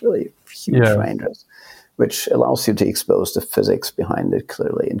 Kelvin, really huge ranges, which allows you to expose the physics behind it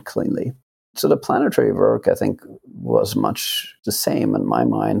clearly and cleanly. So the planetary work, I think, was much the same in my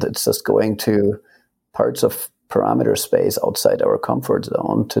mind. It's just going to parts of parameter space outside our comfort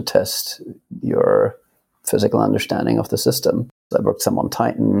zone to test your physical understanding of the system. I worked some on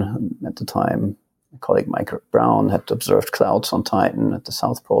Titan at the time. My colleague Mike Brown had observed clouds on Titan at the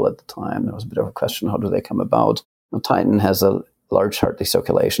South Pole at the time. There was a bit of a question, how do they come about? Now, Titan has a large Hadley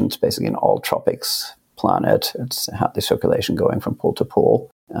circulation. It's basically an all tropics planet. It's a Hadley circulation going from pole to pole.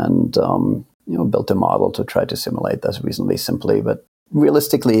 And built a model to try to simulate this reasonably simply, but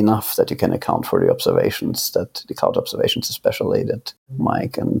realistically enough that you can account for the observations, that the cloud observations especially, that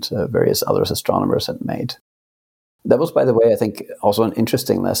Mike and various other astronomers had made. That was, by the way, I think also an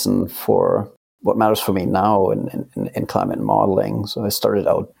interesting lesson for what matters for me now in climate modeling. So I started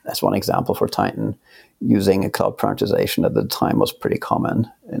out as one example for Titan using a cloud parameterization that at the time was pretty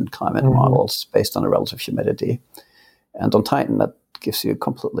common in climate models based on the relative humidity. And on Titan, that gives you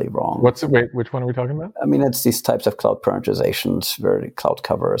completely wrong. Which one are we talking about? I mean, it's these types of cloud parameterizations where the cloud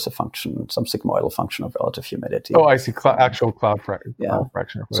cover is a function, some sigmoidal function of relative humidity. Oh, I see. Actual cloud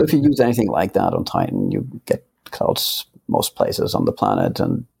fraction. So if you use anything like that on Titan, you get clouds most places on the planet,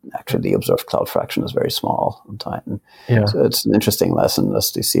 and actually the observed cloud fraction is very small on Titan. Yeah. So it's an interesting lesson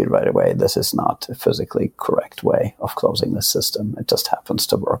as to see it right away. This is not a physically correct way of closing the system. It just happens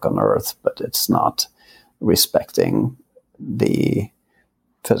to work on Earth, but it's not respecting the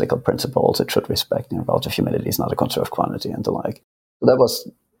physical principles it should respect. Relative humidity is not a conserved quantity and the like. So that was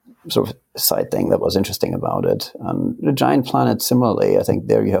sort of a side thing that was interesting about it. And the giant planets, similarly, I think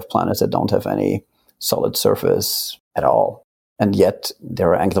there you have planets that don't have any solid surface at all. And yet there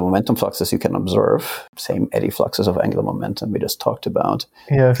are angular momentum fluxes you can observe, same eddy fluxes of angular momentum we just talked about.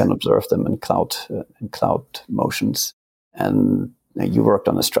 Yes. You can observe them in cloud motions. And you worked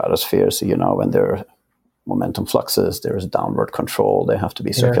on the stratosphere, so when there are momentum fluxes, there is downward control. There have to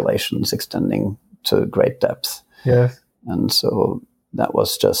be circulations extending to great depth. Yes. And so that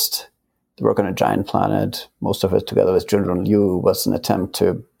was just the work on a giant planet. Most of it, together with Junjun Liu, was an attempt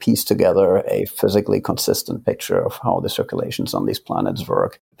to piece together a physically consistent picture of how the circulations on these planets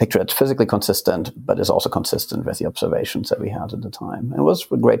work. A picture that's physically consistent, but is also consistent with the observations that we had at the time. And it was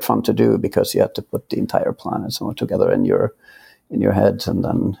great fun to do because you had to put the entire planet somewhat together in your head and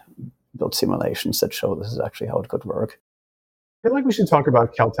then build simulations that show this is actually how it could work. I feel like we should talk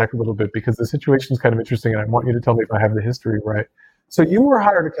about Caltech a little bit because the situation is kind of interesting, and I want you to tell me if I have the history right. So you were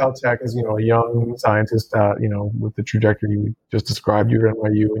hired at Caltech as a young scientist, with the trajectory you just described. You were at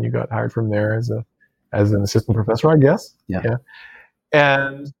NYU, and you got hired from there as an assistant professor, I guess. Yeah.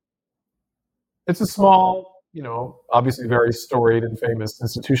 And it's a small, obviously very storied and famous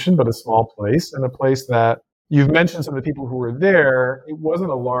institution, but a small place, and a place that you've mentioned some of the people who were there. It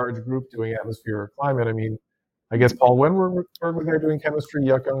wasn't a large group doing atmosphere or climate. I mean, I guess Paul Wenberg was there doing chemistry,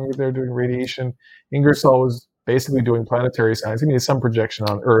 Yuckung was there doing radiation. Ingersoll was basically doing planetary science. He needed some projection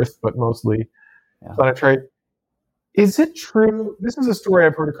on Earth, but mostly planetary. Is it true? This is a story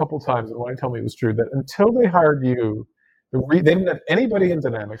I've heard a couple times, and why tell me it was true, that until they hired you, they didn't have anybody in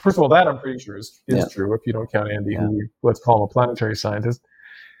dynamics. First of all, that I'm pretty sure is true, if you don't count Andy, who let's call him a planetary scientist.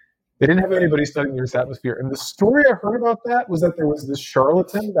 They didn't have anybody studying the Earth's atmosphere. And the story I heard about that was that there was this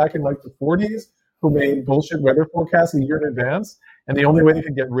charlatan back in the 40s who made bullshit weather forecasts a year in advance. And the only way they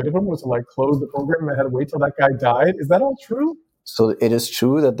could get rid of him was to close the program, and they had to wait till that guy died. Is that all true? So it is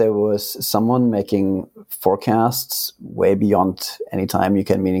true that there was someone making forecasts way beyond any time you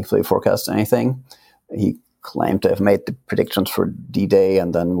can meaningfully forecast anything. He claimed to have made the predictions for D-Day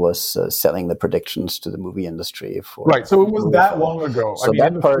and then was selling the predictions to the movie industry. Right, so it was that long ago. So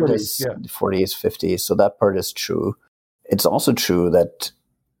that part is the 40s, 50s, so that part is true. It's also true that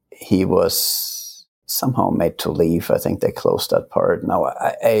he was somehow made to leave. I think they closed that part. Now,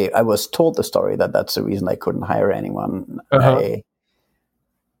 I was told the story that that's the reason they couldn't hire anyone.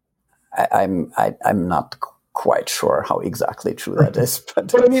 I'm not quite sure how exactly true that is,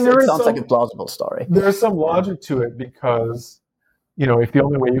 but I mean, it sounds like a plausible story. There's some logic to it because, if the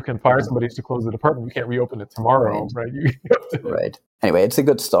only way you can fire somebody is to close the department, you can't reopen it tomorrow, right? Right. Anyway, it's a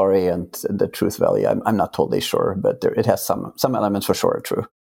good story, and the truth value, I'm not totally sure, but it has some elements for sure are true.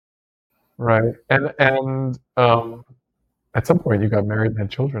 Right. And at some point you got married and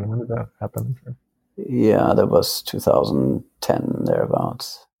had children. When did that happen? Yeah, that was 2010,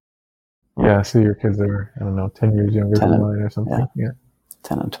 thereabouts. Yeah, so your kids are, 10 years younger than mine or something. Yeah.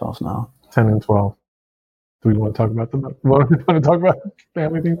 10 and 12 now. 10 and 12. Do we want to talk about them? Want to talk about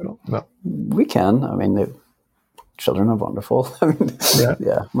family things at all? No. We can. I mean, the children are wonderful.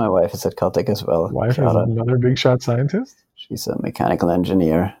 Yeah. My wife is at Caltech as well. Wife is another big shot scientist? She's a mechanical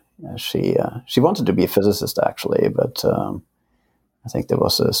engineer. She wanted to be a physicist, actually, but I think there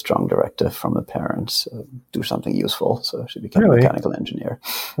was a strong directive from the parents, do something useful, so she became a mechanical engineer.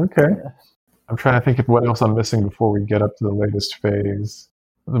 Okay. I'm trying to think of what else I'm missing before we get up to the latest phase.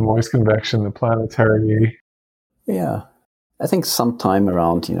 The moist convection, the planetary. Yeah. I think sometime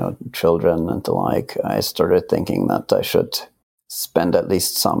around, children and the like, I started thinking that I should spend at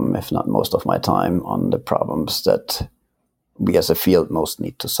least some, if not most of my time on the problems that we as a field most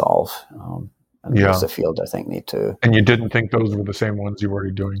need to solve. And as a field, I think, need to... And you didn't think those were the same ones you were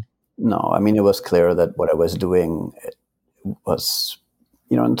already doing? No, I mean, it was clear that what I was doing was,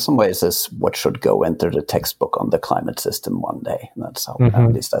 in some ways is what should go into the textbook on the climate system one day. And that's how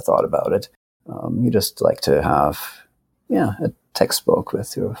at least I thought about it. You just like to have a textbook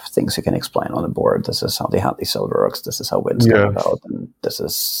with your things you can explain on the board. This is how the Hadley cell works. This is how winds come about, and this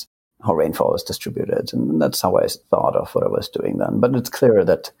is how rainfall is distributed. And that's how I thought of what I was doing then. But it's clear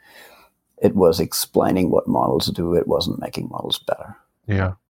that it was explaining what models do. It wasn't making models better.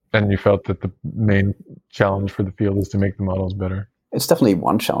 Yeah. And you felt that the main challenge for the field is to make the models better. It's definitely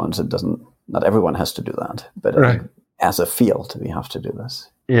one challenge. Not everyone has to do that. But as a field, we have to do this.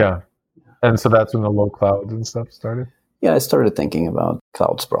 Yeah. And so that's when the low clouds and stuff started? Yeah, I started thinking about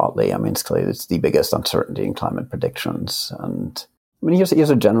clouds broadly. I mean, it's the biggest uncertainty in climate predictions. And I mean, here's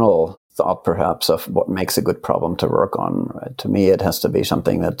a general thought, perhaps, of what makes a good problem to work on. Right? To me, it has to be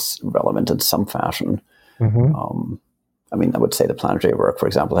something that's relevant in some fashion. Mm-hmm. I mean, I would say the planetary work, for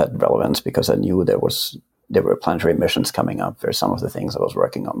example, had relevance because I knew there were planetary missions coming up where some of the things I was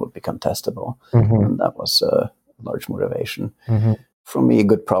working on would become testable. Mm-hmm. And that was a large motivation. Mm-hmm. For me, a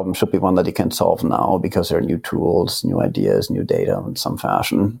good problem should be one that you can solve now because there are new tools, new ideas, new data in some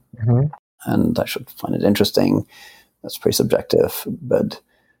fashion. Mm-hmm. And I should find it interesting. That's pretty subjective. But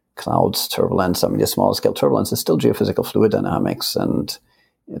clouds, turbulence, I mean, the small scale turbulence is still geophysical fluid dynamics. And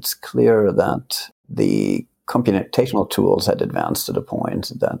it's clear that the computational tools had advanced to the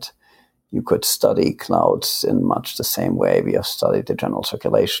point that you could study clouds in much the same way we have studied the general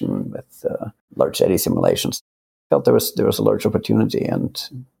circulation with large eddy simulations. I felt there was a large opportunity, and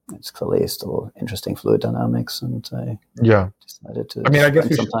it's clearly still interesting fluid dynamics, and I decided to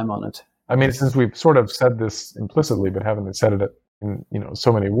spend some time on it. I mean, since we've sort of said this implicitly, but haven't said it in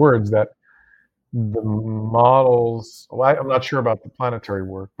so many words, that the models, I'm not sure about the planetary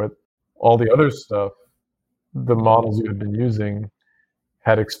work, but all the other stuff, the models you had been using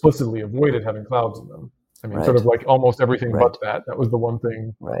had explicitly avoided having clouds in them. I mean, sort of like almost everything but that. That was the one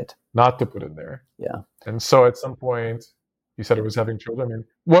thing not to put in there. Yeah. And so at some point, you said it was having children. I mean,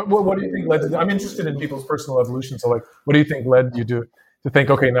 what do you think led to, I'm interested in people's personal evolution. So like, what do you think led you to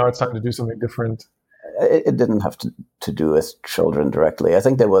think, okay, now it's time to do something different? It didn't have to do with children directly. I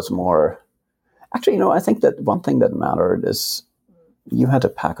think there was more. Actually, I think that one thing that mattered is you had a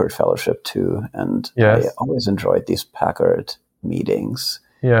Packard fellowship too. And I always enjoyed these Packard meetings.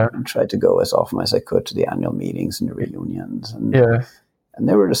 Yeah. And tried to go as often as I could to the annual meetings and the reunions. And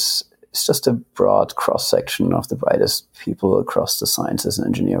there were it's just a broad cross-section of the brightest people across the sciences and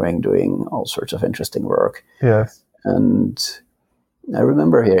engineering doing all sorts of interesting work. Yes. And I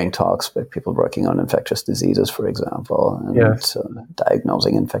remember hearing talks by people working on infectious diseases, for example, and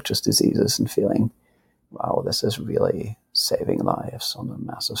diagnosing infectious diseases and feeling, wow, this is really saving lives on a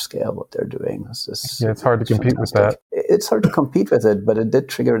massive scale, what they're doing. It's hard to compete with that. It's hard to compete with it, but it did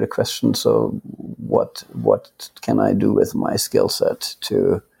trigger the question, so what can I do with my skill set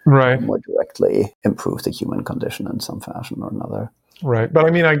to more directly improve the human condition in some fashion or another? Right. But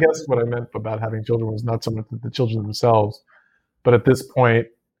I mean, I guess what I meant about having children was not so much the children themselves, but at this point,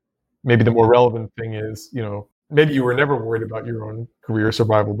 maybe the more relevant thing is, maybe you were never worried about your own career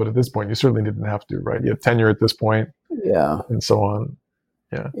survival, but at this point, you certainly didn't have to, right? You have tenure at this point. Yeah. And so on.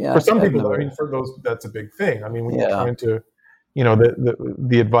 Yeah. For some people, I mean, for those, that's a big thing. I mean, when you're trying to,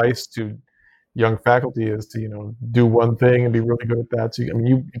 the advice to young faculty is to, do one thing and be really good at that. So, I mean,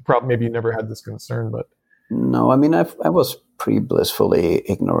 you probably, maybe you never had this concern, but. No, I mean, I was pretty blissfully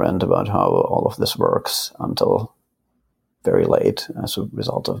ignorant about how all of this works until very late, as a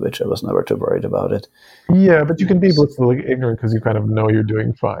result of which I was never too worried about it. Yeah, but you can be blissfully ignorant because you kind of know you're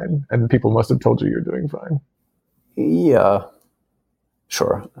doing fine, and people must have told you you're doing fine. Yeah,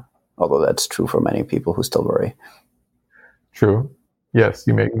 sure. Although that's true for many people who still worry. True. Yes,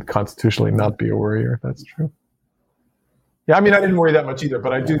 you may constitutionally not be a worrier. That's true. Yeah, I mean, I didn't worry that much either,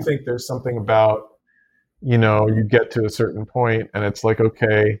 but I do think there's something about, you get to a certain point and it's like,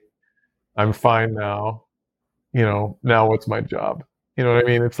 okay, I'm fine now. Now what's my job? You know what I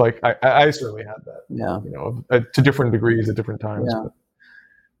mean? It's like, I certainly had that, to different degrees at different times. Yeah.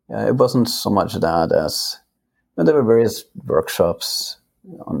 Yeah, it wasn't so much that as, there were various workshops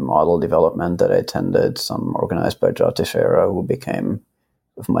on model development that I attended, some organized by Joe Teixeira, who became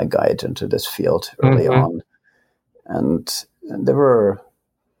my guide into this field early on. And the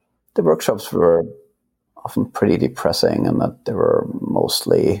workshops were often pretty depressing in that there were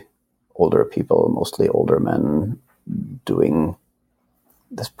mostly older people, mostly older men doing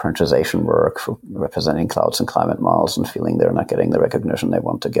this parameterization work for representing clouds and climate models and feeling they're not getting the recognition they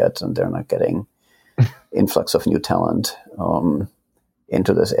want to get and they're not getting influx of new talent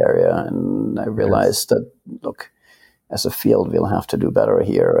into this area. And I realized that, look, as a field, we'll have to do better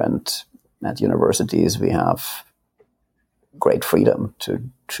here. And at universities, we have great freedom to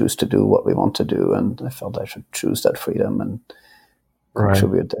choose to do what we want to do. And I felt I should choose that freedom and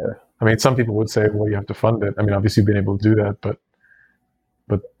contribute there. I mean, some people would say, well, you have to fund it. I mean, obviously you've been able to do that, but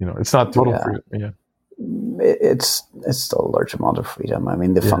it's not total freedom. Yeah. It's still a large amount of freedom. I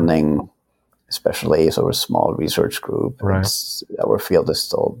mean, the funding, especially sort of small research group, our field is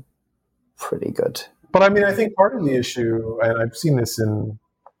still pretty good. But I mean, I think part of the issue, and I've seen this in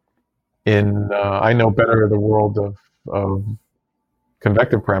I know better the world of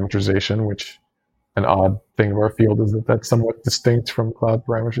convective parameterization, which an odd thing of our field is that that's somewhat distinct from cloud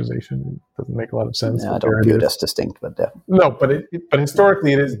parameterization. It doesn't make a lot of sense. Yeah, I don't view it as distinct, but no, but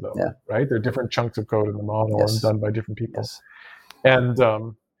historically it is though, right? There are different chunks of code in the model and done by different people, and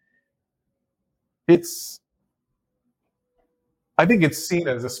I think it's seen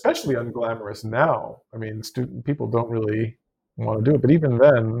as especially unglamorous now. I mean, people don't really want to do it, but even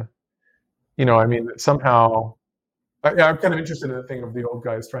then, I mean, somehow. I'm kind of interested in the thing of the old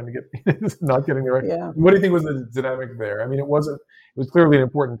guys trying to get not getting the right. Yeah. What do you think was the dynamic there? I mean, it was clearly an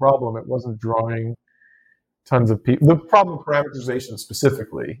important problem. It wasn't drawing tons of people. The problem of parameterization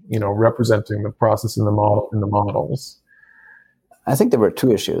specifically, representing the process in the models. I think there were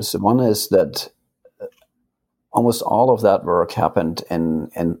two issues. One is that almost all of that work happened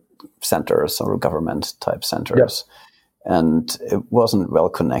in centers or government type centers, and it wasn't well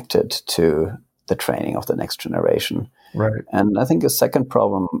connected to the training of the next generation. Right. And I think a second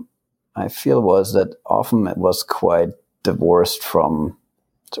problem I feel was that often it was quite divorced from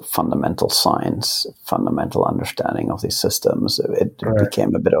fundamental science, fundamental understanding of these systems. It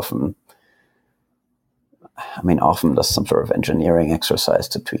became a bit of often there's some sort of engineering exercise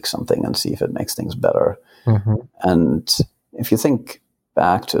to tweak something and see if it makes things better. Mm-hmm. And if you think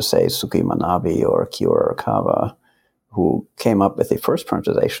back to, say, Suki Manabe or Kiora Arakawa, who came up with the first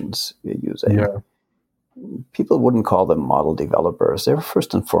parameterizations you're using, people wouldn't call them model developers. They were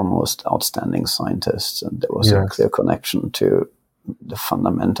first and foremost outstanding scientists, and there was a clear connection to the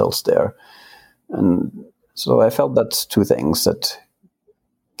fundamentals there. And so I felt that's two things that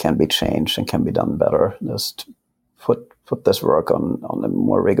can be changed and can be done better. Just put this work on a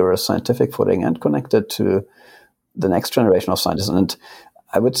more rigorous scientific footing and connect it to the next generation of scientists. And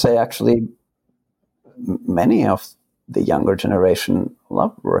I would say actually many of the younger generation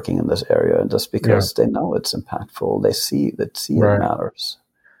love working in this area just because they know it's impactful. They see it matters.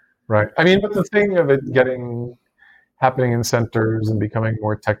 Right. I mean, but the thing of it happening in centers and becoming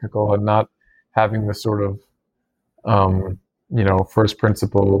more technical and not having the sort of, first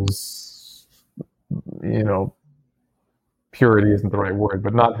principles, purity isn't the right word,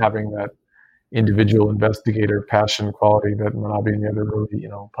 but not having that individual investigator passion quality that Manabe and the other early,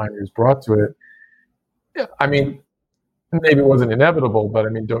 pioneers brought to it. Yeah, I mean, maybe it wasn't inevitable, but I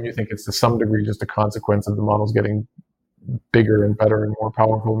mean, don't you think it's to some degree just a consequence of the models getting bigger and better and more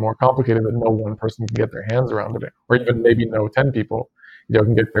powerful and more complicated that no one person can get their hands around it, or even maybe no 10 people,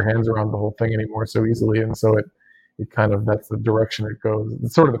 can get their hands around the whole thing anymore so easily, and so it kind of, that's the direction it goes.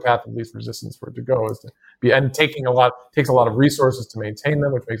 It's sort of the path of least resistance for it to go, is to be, and takes a lot of resources to maintain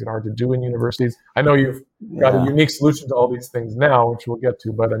them, which makes it hard to do in universities. I know you've got a unique solution to all these things now, which we'll get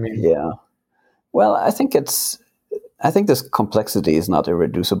to, but I mean, well, I think this complexity is not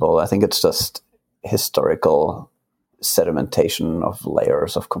irreducible. I think it's just historical sedimentation of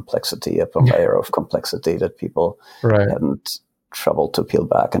layers of complexity upon layer of complexity that people hadn't troubled to peel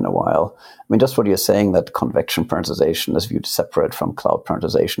back in a while. I mean, just what you're saying, that convection parameterization is viewed separate from cloud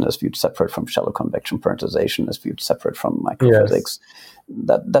parameterization, is viewed separate from shallow convection parameterization, is viewed separate from microphysics.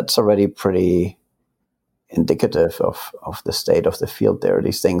 That's already pretty indicative of the state of the field there.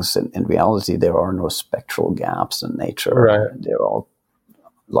 These things, in reality, there are no spectral gaps in nature. Right. They're all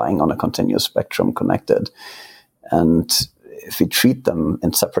lying on a continuous spectrum connected. And if we treat them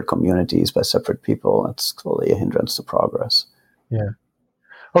in separate communities by separate people, that's clearly a hindrance to progress. Yeah.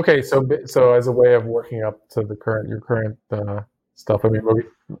 Okay. So as a way of working up to your current stuff, I mean,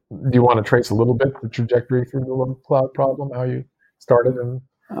 do you want to trace a little bit the trajectory through the cloud problem, how you started?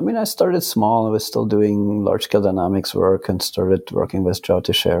 I mean, I started small. I was still doing large-scale dynamics work and started working with Zhao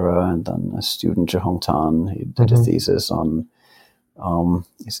Teixeira, and then a student, Zhihong Tan, he did a thesis on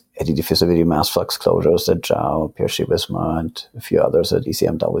eddy diffusivity mass flux closures that Zhao, Pierre Wisma, and a few others at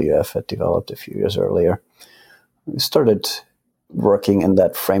ECMWF had developed a few years earlier. We started working in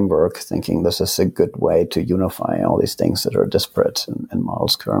that framework, thinking this is a good way to unify all these things that are disparate in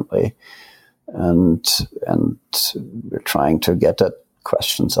models currently. And we're trying to get at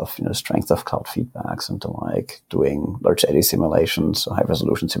questions of strength of cloud feedbacks and like doing large eddy simulations, so high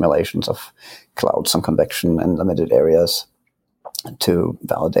resolution simulations of clouds and convection in limited areas to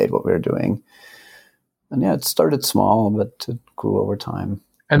validate what we're doing. And it started small, but it grew over time.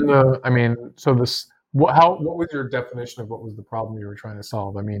 And what was your definition of what was the problem you were trying to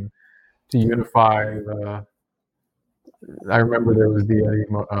solve? I mean, to unify the. I remember there was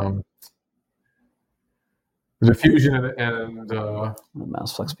the diffusion and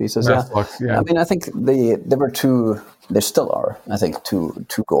mass flux pieces. mass flux. Yeah, I mean, I think there were two. There still are, I think, two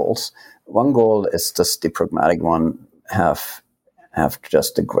goals. One goal is just the pragmatic one: have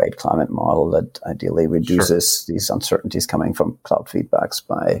just a great climate model that ideally reduces these uncertainties coming from cloud feedbacks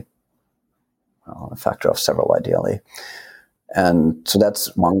by a factor of several, ideally. And so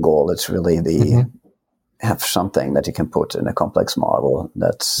that's one goal. It's really have something that you can put in a complex model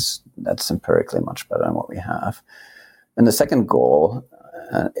that's empirically much better than what we have. And the second goal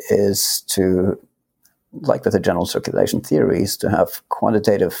is to, like with the general circulation theories, to have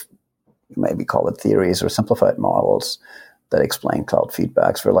quantitative, maybe call it theories or simplified models that explain cloud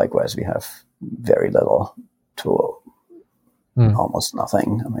feedbacks, where likewise we have very little to almost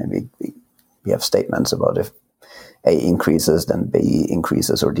nothing. I mean, we have statements about if A increases, then B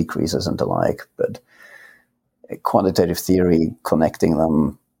increases or decreases and the like, but a quantitative theory connecting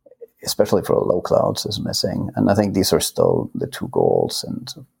them, especially for low clouds, is missing. And I think these are still the two goals in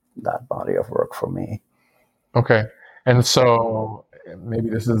that body of work for me. Okay. And so maybe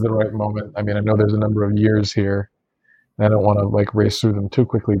this is the right moment. I mean, I know there's a number of years here, and I don't want to like race through them too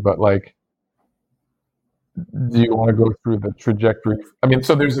quickly, but like, do you want to go through the trajectory? I mean,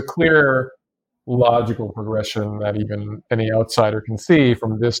 so there's a clear logical progression that even any outsider can see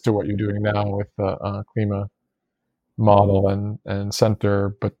from this to what you're doing now with the Klima model and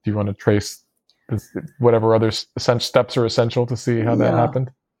center, but do you want to trace whatever other steps are essential to see how that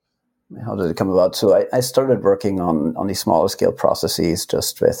happened? How did it come about? So I started working on these smaller scale processes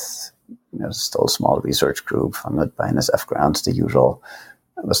just with still a small research group funded by NSF grants, the usual.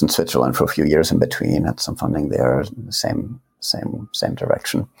 I was in Switzerland for a few years in between, had some funding there, the same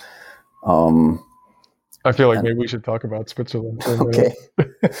direction. I feel like maybe we should talk about Switzerland. Okay.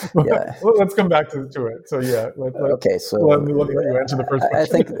 Yeah. Well, let's come back to it. So yeah. Okay. So let me let you answer the first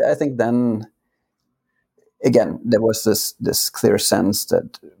question. I think then again there was this clear sense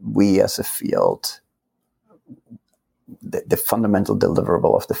that we as a field, the fundamental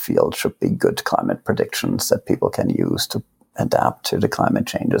deliverable of the field should be good climate predictions that people can use to adapt to the climate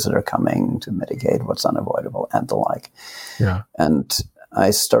changes that are coming, to mitigate what's unavoidable and the like. Yeah. And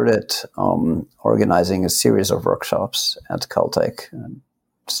I started organizing a series of workshops at Caltech, and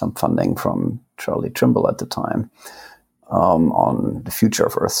some funding from Charlie Trimble at the time, on the future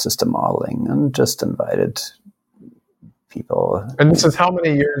of Earth system modeling, and just invited people. And this is how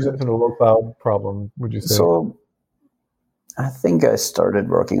many years into the low cloud problem, would you say? So I think I started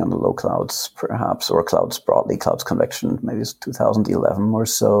working on the low clouds, perhaps, or clouds broadly, clouds convection, maybe it's 2011 or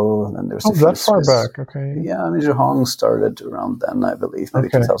so. And there's that far back, okay. Yeah, I mean, Zhihong started around then, I believe, maybe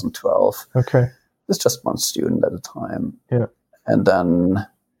 2012. Okay. It's just one student at a time. Yeah. And then,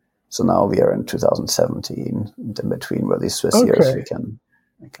 so now we are in 2017, and in between where these Swiss years we can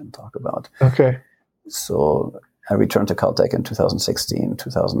talk about. Okay. So I returned to Caltech in 2016,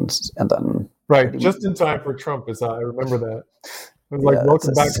 and then... Right, just in time for Trump, as I remember that. It was like,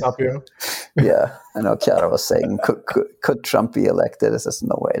 welcome back, Tapio. Yeah, I know Chiara was saying, could Trump be elected? This is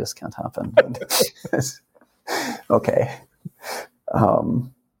no way, this can't happen. Okay.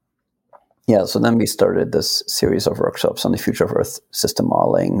 So then we started this series of workshops on the future of Earth system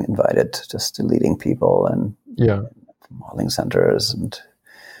modeling, invited just the leading people and modeling centers, and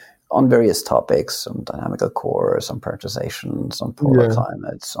on various topics, on dynamical cores, on parameterizations, on polar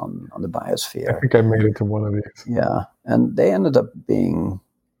climates, on the biosphere. I think I made it to one of these. Yeah, and they ended up being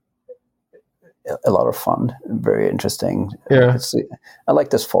a lot of fun, very interesting. Yeah. I like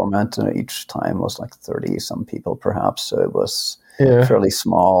this format. Each time was like 30-some people perhaps, so it was fairly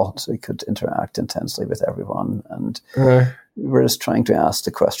small, so you could interact intensely with everyone. And we were just trying to ask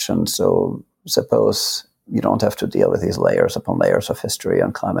the question, so suppose you don't have to deal with these layers upon layers of history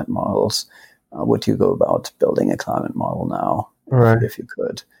on climate models. Would you go about building a climate model now, if you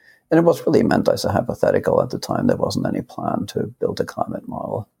could? And it was really meant as a hypothetical at the time. There wasn't any plan to build a climate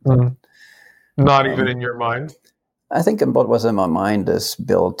model. Mm. Not even in your mind? I think what was in my mind is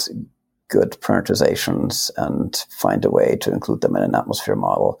build good parameterizations and find a way to include them in an atmosphere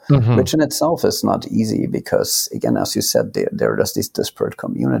model, which in itself is not easy because, again, as you said, there are just these disparate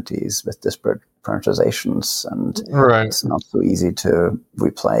communities with disparate parameterizations, and it's not so easy to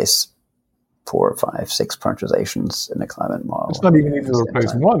replace 4, 5, 6 parameterizations in a climate model. It's not even easy to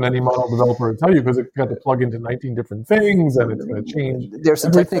replace one. Any model developer will tell you, because it's got to plug into 19 different things and it's going to change. There's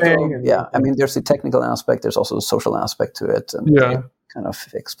a technical, I mean, there's the technical aspect. There's also the social aspect to it, and they kind of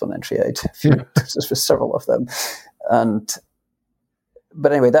exponentiate with several of them.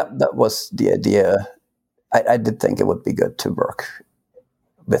 But anyway, that was the idea. I did think it would be good to work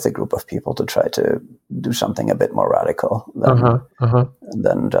with a group of people to try to do something a bit more radical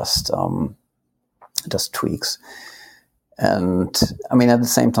than just tweaks. And I mean, at the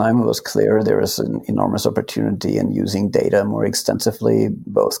same time, it was clear there is an enormous opportunity in using data more extensively,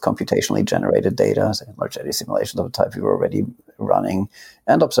 both computationally generated data, say large eddy simulations of the type we were already running,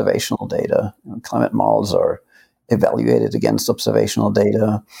 and observational data. Climate models are evaluated against observational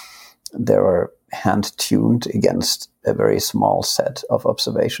data. They are hand-tuned against a very small set of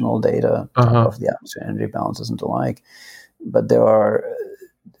observational data of the atmosphere energy balances and the like. But there are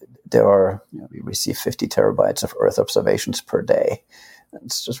we receive 50 terabytes of Earth observations per day.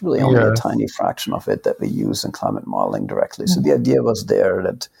 It's just really only a tiny fraction of it that we use in climate modeling directly. So the idea was there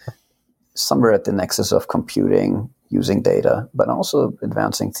that somewhere at the nexus of computing, using data, but also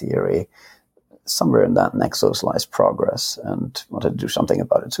advancing theory, somewhere in that nexus lies progress, and wanted to do something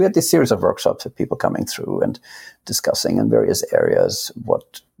about it. So we had this series of workshops with people coming through and discussing in various areas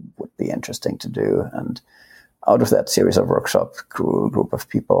what would be interesting to do. And out of that series of workshops grew a group of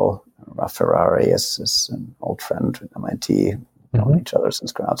people. Raf Ferrari is an old friend at MIT, known each other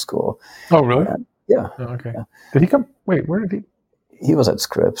since grad school. Oh, really? Yeah. Oh, okay. Yeah. Did he come? Wait, where did he? He was at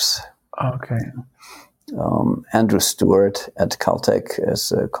Scripps. Oh, okay. Andrew Stewart at Caltech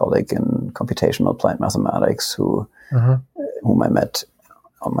is a colleague in computational applied mathematics whom I met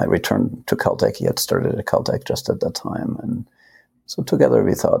on my return to Caltech. He had started at Caltech just at that time. And so together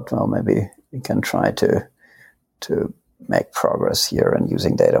we thought, well, maybe we can try to make progress here and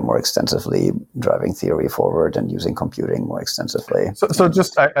using data more extensively, driving theory forward and using computing more extensively. So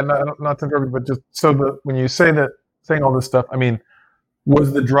just, not to interrupt you, but just so when you saying all this stuff, I mean,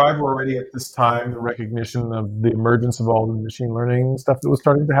 was the driver already at this time the recognition of the emergence of all the machine learning stuff that was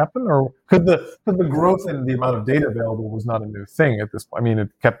starting to happen, or could the growth in the amount of data available was not a new thing at this point? I mean,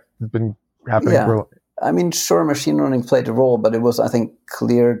 it's been happening for. I mean, sure, machine learning played a role, but it was, I think,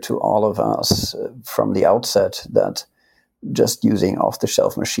 clear to all of us from the outset that just using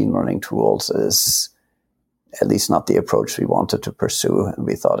off-the-shelf machine learning tools is at least not the approach we wanted to pursue, and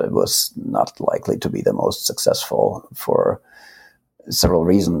we thought it was not likely to be the most successful for several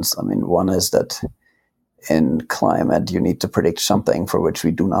reasons. I mean, one is that in climate, you need to predict something for which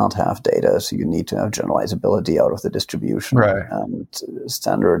we do not have data, so you need to have generalizability out of the distribution. Right. And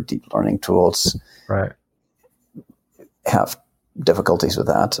standard deep learning tools have difficulties with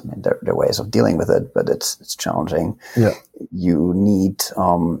that. I mean, there are ways of dealing with it, but it's challenging. Yeah. You need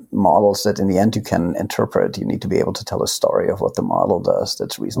models that in the end you can interpret. You need to be able to tell a story of what the model does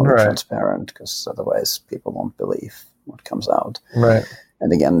that's reasonably transparent, because otherwise people won't believe what comes out. Right.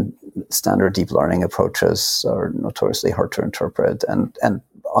 And again, standard deep learning approaches are notoriously hard to interpret. And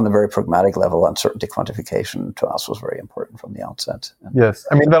on a very pragmatic level, uncertainty quantification to us was very important from the outset. Yes.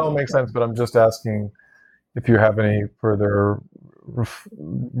 I mean, that all makes sense, but I'm just asking if you have any further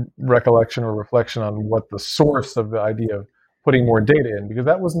recollection or reflection on what the source of the idea of putting more data in, because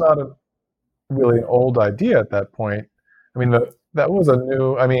that was not really an old idea at that point. I mean, that was a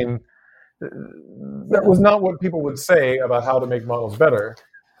new, I mean, that was not what people would say about how to make models better.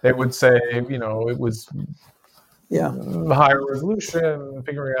 They would say, it was higher resolution,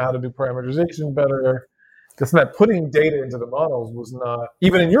 figuring out how to do parameterization better. Just that putting data into the models was not,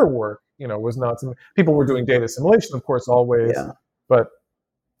 even in your work, was not something. People were doing data assimilation, of course, always, but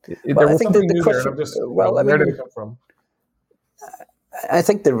there was something new there. And I'm just, where did it come from? I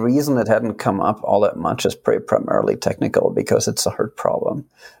think the reason it hadn't come up all that much is primarily technical, because it's a hard problem.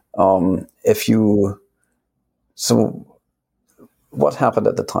 So what happened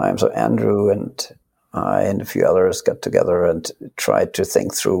at the time? So Andrew and I and a few others got together and tried to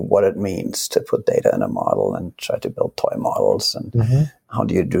think through what it means to put data in a model and try to build toy models, and how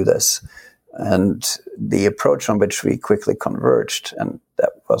do you do this? And the approach on which we quickly converged, and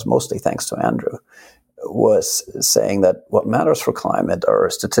that was mostly thanks to Andrew, was saying that what matters for climate are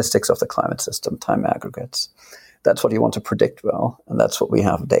statistics of the climate system, time aggregates. That's what you want to predict well, and that's what we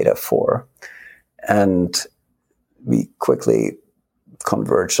have data for. And we quickly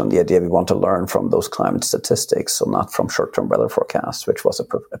converged on the idea we want to learn from those climate statistics, so not from short-term weather forecasts, which was an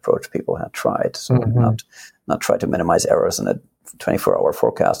approach people had tried. So not try to minimize errors in a 24-hour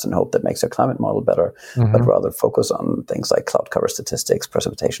forecast and hope that makes their climate model better, but rather focus on things like cloud cover statistics,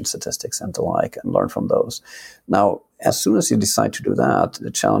 precipitation statistics, and the like, and learn from those. Now, as soon as you decide to do that,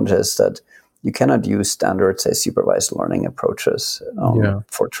 the challenge is that you cannot use standard, say, supervised learning approaches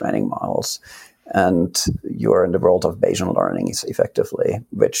for training models. And you are in the world of Bayesian learning, effectively,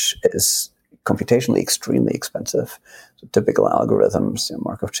 which is computationally extremely expensive. So typical algorithms,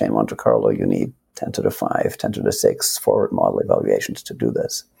 Markov chain Monte Carlo, you need 10 to the 5, 10 to the 6 forward model evaluations to do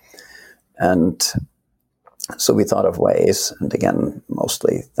this. And So we thought of ways, and again,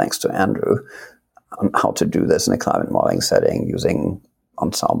 mostly thanks to Andrew, on how to do this in a climate modeling setting using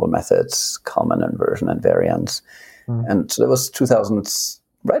ensemble methods, Kalman inversion and variance. And so it was 2000s,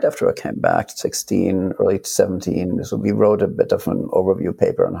 right after I came back, 16, early 17. So we wrote a bit of an overview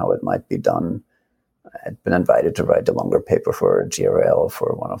paper on how it might be done. I'd been invited to write a longer paper for GRL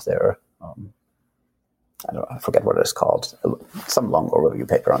for one of their, I forget what it's called, some long overview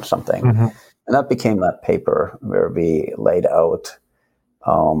paper on something. And that became that paper where we laid out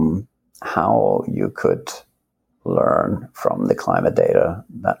how you could learn from the climate data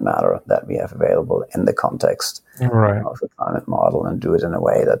that matter that we have available in the context of the climate model, and do it in a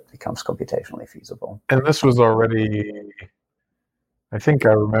way that becomes computationally feasible. And this was already, I think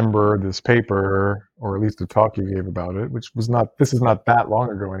I remember this paper, or at least the talk you gave about it, which was not, this is not that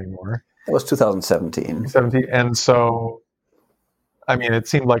long ago anymore. It was 2017. And so, I mean, it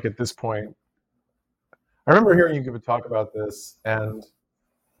seemed like at this point, I remember hearing you give a talk about this, and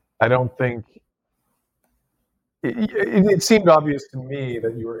I don't think, it seemed obvious to me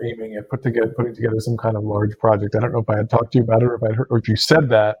that you were aiming at putting together some kind of large project. I don't know if I had talked to you about it, or if I heard, or if you said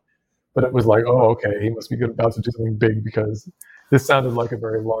that, but it was like, oh, okay, he must be about to do something big, because this sounded like a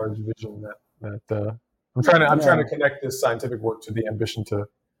very large vision. That I'm trying to connect this scientific work to the ambition to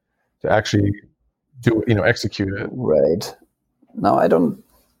actually do it, execute it. Right. No, I don't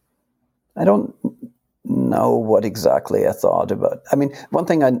know what exactly I thought about. I mean, one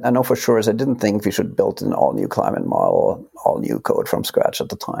thing I know for sure is I didn't think we should build an all-new climate model, all-new code from scratch at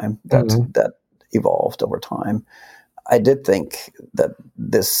the time. That evolved over time. I did think that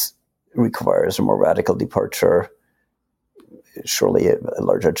this requires a more radical departure, surely a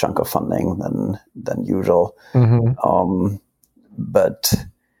larger chunk of funding than usual. But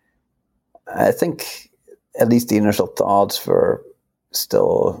I think at least the initial thoughts were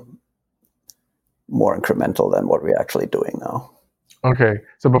still more incremental than what we're actually doing now. Okay,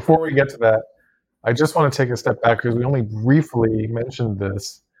 so before we get to that, I just want to take a step back, because we only briefly mentioned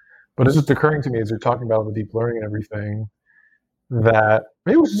this, but it's just occurring to me as you're talking about the deep learning and everything, that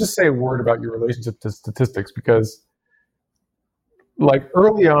maybe we should just say a word about your relationship to statistics, because like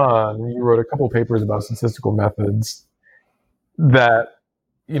early on, you wrote a couple of papers about statistical methods that,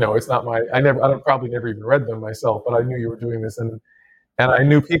 it's not I probably never even read them myself, but I knew you were doing this, and I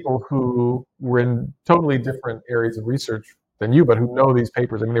knew people who were in totally different areas of research than you, but who know these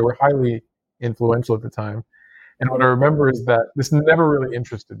papers. I mean, they were highly influential at the time. And what I remember is that this never really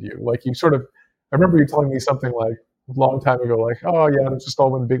interested you. Like I remember you telling me something like a long time ago, like, oh yeah, it's just all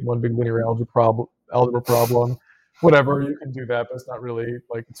one big linear algebra problem. Whatever, you can do that, but it's not really,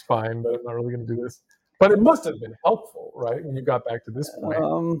 like, it's fine, but I'm not really going to do this. But it must have been helpful, right, when you got back to this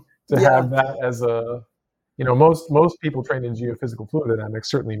point, to have that as a, most people trained in geophysical fluid dynamics,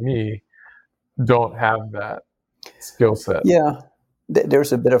 certainly me, don't have that skill set. Yeah,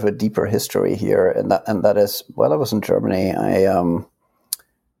 there's a bit of a deeper history here, and that is, while I was in Germany, I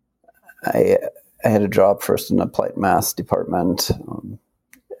had a job first in the applied math department,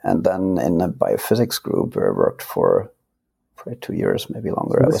 and then in a biophysics group where I worked for 2 years, maybe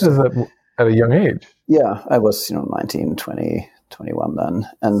longer. So this is at a young age. Yeah, I was 19, 20, 21 then.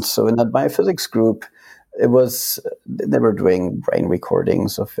 And so in that biophysics group, they were doing brain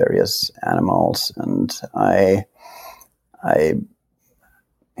recordings of various animals, and I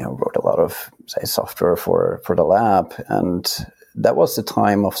wrote a lot of, say, software for the lab, and that was the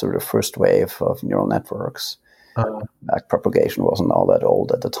time of sort of the first wave of neural networks. Backpropagation wasn't all that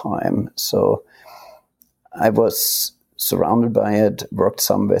old at the time, so I was surrounded by it. Worked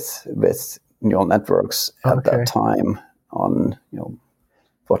some with neural networks at that time on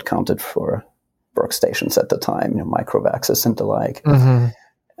what counted for workstations at the time, microvaxes and the like.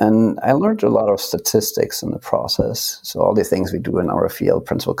 And I learned a lot of statistics in the process. So all the things we do in our field,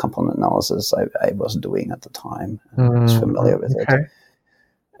 principal component analysis, I was doing at the time. I was familiar with it.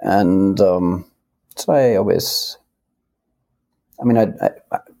 And so I always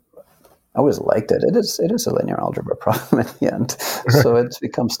liked it. It is a linear algebra problem in the end. So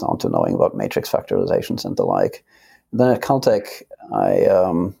it comes down to knowing about matrix factorizations and the like. Then at Caltech, I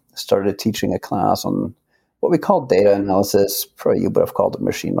started teaching a class on what we call data analysis. Probably you would have called it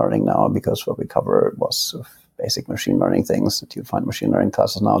machine learning now, because what we covered was sort of basic machine learning things that you find machine learning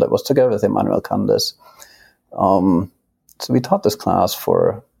classes now. That was together with Emmanuel Candes. So we taught this class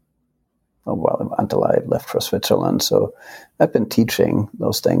for a while until I left for Switzerland. So I've been teaching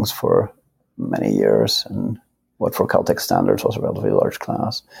those things for many years, and what for Caltech standards was a relatively large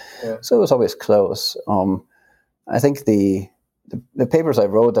class. Yeah. So it was always close. I think the papers I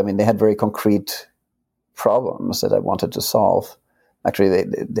wrote, they had very concrete problems that I wanted to solve. Actually,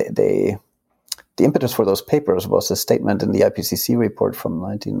 the the impetus for those papers was a statement in the IPCC report from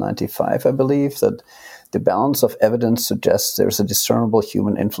 1995, I believe, that the balance of evidence suggests there's a discernible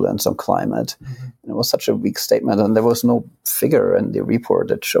human influence on climate. Mm-hmm. And it was such a weak statement, and there was no figure in the report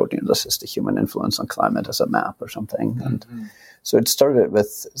that showed, this is the human influence on climate as a map or something. Mm-hmm. And so it started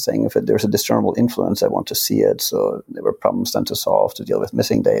with saying, if there's a discernible influence, I want to see it. So there were problems then to solve to deal with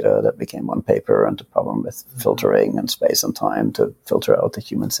missing data. That became one paper, and the problem with filtering and space and time to filter out the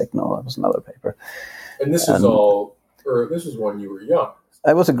human signal. That was another paper. And this was this was when you were young.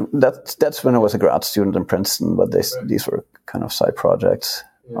 That's when I was a grad student in Princeton, but these were kind of side projects.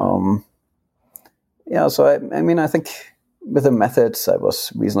 Yeah. So I think with the methods I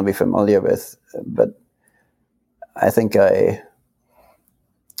was reasonably familiar with, but I think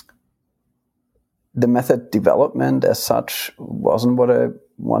the method development as such wasn't what I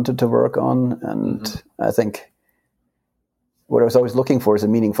wanted to work on. And I think what I was always looking for is a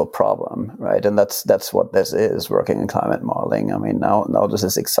meaningful problem, right? And that's what this is, working in climate modeling. I mean, now this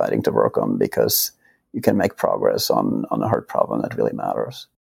is exciting to work on because you can make progress on a hard problem that really matters.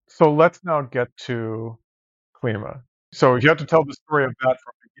 So let's now get to Klima. So you have to tell the story of that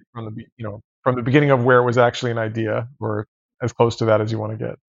from the beginning of where it was actually an idea, or as close to that as you want to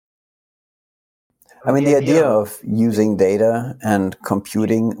get. I mean, the idea of using data and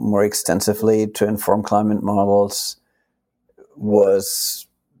computing more extensively to inform climate models was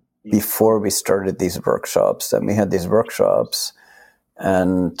before we started these workshops. And we had these workshops,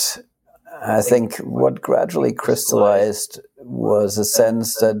 and I think what gradually crystallized was a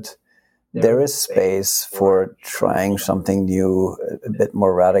sense that there is space for trying something new, a bit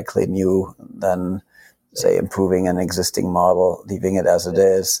more radically new than, say, improving an existing model, leaving it as it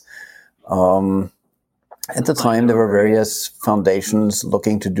is. At the time, there were various foundations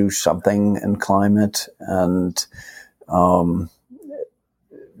looking to do something in climate, and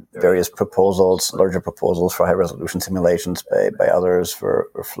various proposals, larger proposals for high-resolution simulations by others were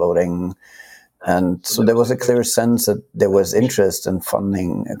floating. And so there was a clear sense that there was interest in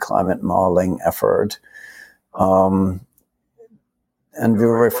funding a climate modeling effort. And we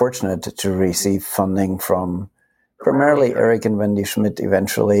were very fortunate to receive funding from primarily Eric and Wendy Schmidt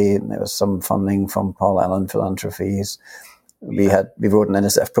eventually. There was some funding from Paul Allen Philanthropies. We wrote an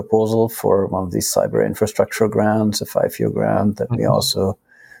NSF proposal for one of these cyber infrastructure grants, a 5-year grant that we also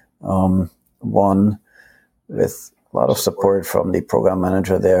won, with a lot of support from the program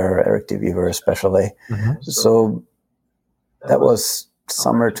manager there, Eric DeVever especially. So that was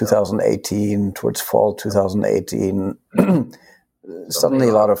summer 2018, towards fall 2018. Suddenly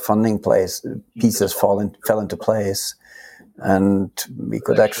a lot of funding pieces fell into place, and we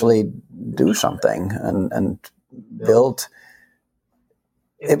could actually do something and build.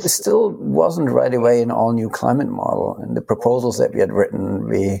 It still wasn't right away an all-new climate model. In the proposals that we had written,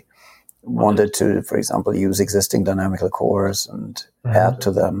 we wanted to, for example, use existing dynamical cores and add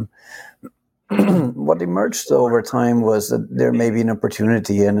to them. What emerged over time was that there may be an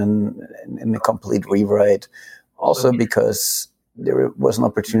opportunity in a complete rewrite, also because there was an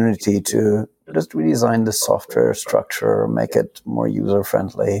opportunity to just redesign the software structure, make it more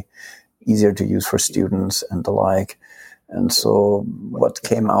user-friendly, easier to use for students and the like. And so what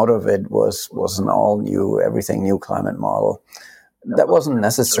came out of it was an all-new, everything new climate model. That wasn't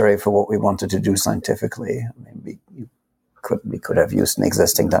necessary for what we wanted to do scientifically. I mean, we could have used an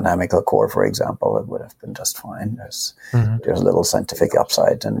existing dynamical core, for example. It would have been just fine. There's a little scientific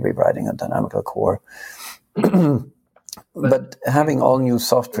upside in rewriting a dynamical core. But having all new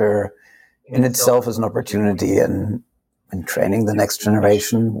software in itself is an opportunity in training the next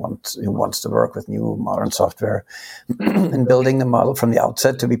generation who wants to work with new modern software, and building the model from the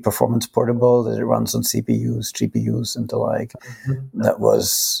outset to be performance portable, that it runs on CPUs, GPUs, and the like. That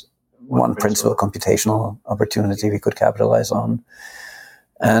was one principal computational opportunity we could capitalize on.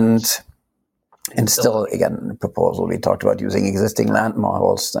 And still, again, in the proposal, we talked about using existing land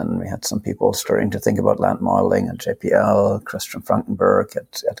models. Then we had some people starting to think about land modeling at JPL, Christian Frankenberg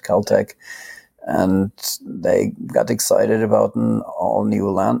at Caltech. And they got excited about an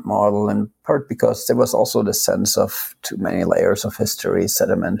all-new land model, in part because there was also the sense of too many layers of history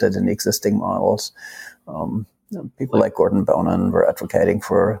sedimented in the existing models. People like Gordon Bonin were advocating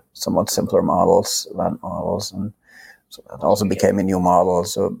for somewhat simpler models, land models, and so that also became a new model.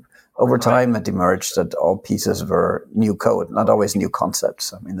 So over time, it emerged that all pieces were new code, not always new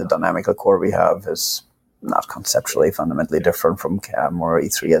concepts. I mean, the dynamical core we have is not conceptually fundamentally different from CAM or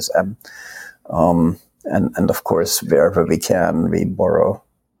E3SM. And of course, wherever we can, we borrow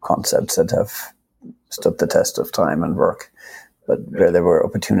concepts that have stood the test of time and work. But where there were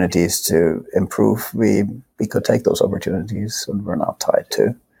opportunities to improve, we could take those opportunities, and we're not tied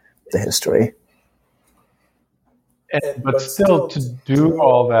to the history. But still, to do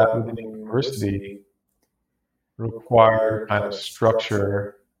all that within a university required kind of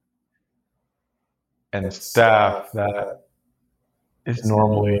structure and staff that is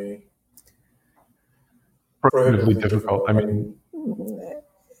normally prohibitively difficult. I mean,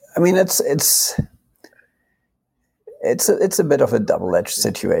 it's a bit of a double-edged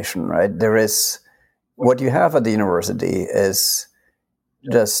situation, right? There is what you have at the university is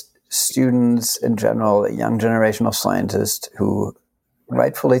just students in general, a young generation of scientists who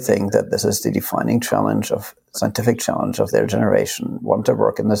rightfully think that this is the defining scientific challenge of their generation, want to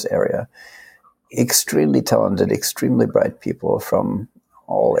work in this area. Extremely talented, extremely bright people from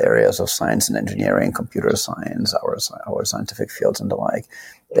all areas of science and engineering, computer science, our scientific fields and the like.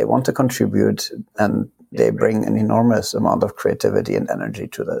 They want to contribute, and they bring an enormous amount of creativity and energy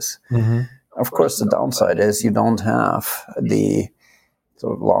to this. mm-hmm. Of course, the downside is you don't have the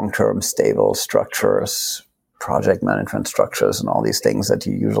sort of long-term stable structures, project management structures, and all these things that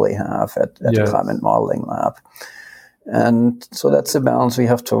you usually have at the climate modeling lab. And so that's a balance we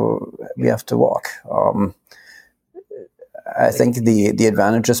have to walk. I think the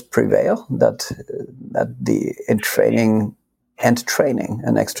advantages prevail that in training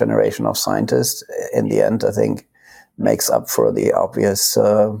a next generation of scientists in the end, I think, makes up for the obvious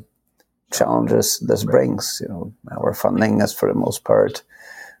challenges this brings. Our funding is for the most part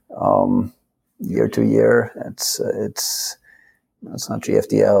year to year. It's not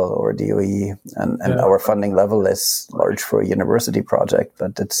GFDL or DOE, and our funding level is large for a university project,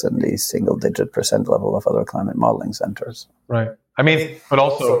 but it's in the single-digit % level of other climate modeling centers. Right. But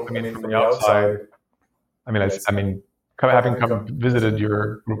also, from the outside, having come visited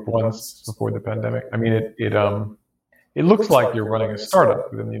your group once before the pandemic, it looks like you're running a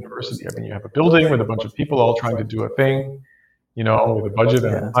startup within the university. You have a building with a bunch of people all trying to do a thing, with a budget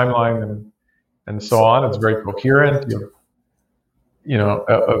and a timeline and so on. It's very coherent.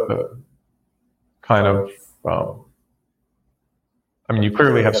 You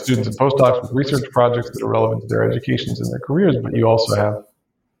clearly have students and postdocs with research projects that are relevant to their educations and their careers, but you also have,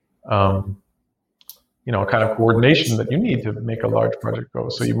 a kind of coordination that you need to make a large project go.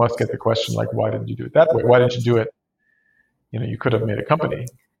 So you must get the question, like, why didn't you do it that way? Why didn't you do it? You could have made a company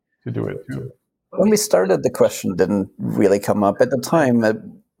to do it too. When we started, the question didn't really come up. At the time,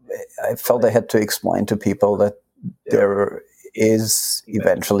 I felt I had to explain to people that there is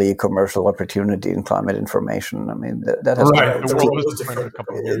eventually a commercial opportunity in climate information. That has the world was different a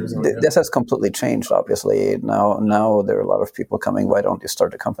couple of years ago. This has completely changed, obviously. Now there are a lot of people coming, why don't you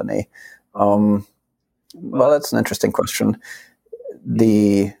start a company? Well, that's an interesting question.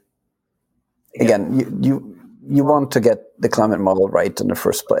 You want to get the climate model right in the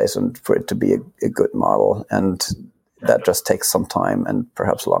first place and for it to be a good model. And that just takes some time, and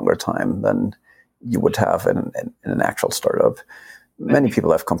perhaps longer time than you would have in an actual startup. Many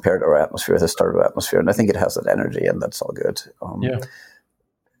people have compared our atmosphere to the startup atmosphere, and I think it has that energy, and that's all good.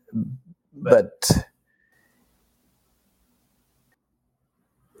 But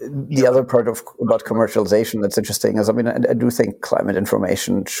the other part about commercialization that's interesting is, I do think climate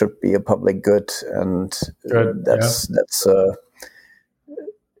information should be a public good, and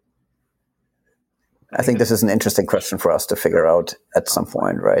I think this is an interesting question for us to figure out at some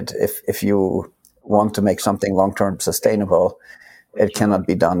point, right? If you want to make something long-term sustainable, it cannot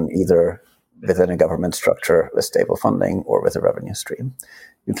be done either within a government structure with stable funding or with a revenue stream.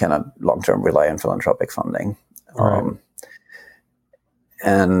 You cannot long-term rely on philanthropic funding. Right.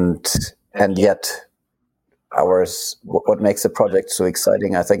 And yet ours, what makes the project so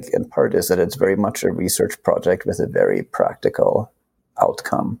exciting, I think, in part, is that it's very much a research project with a very practical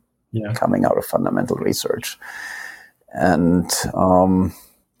outcome coming out of fundamental research. And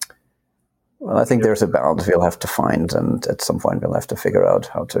I think there's a balance we'll have to find, and at some point we'll have to figure out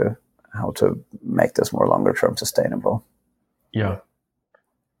how to make this more longer term sustainable. Yeah.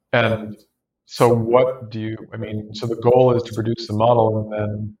 And so what do you, so the goal is to produce the model, and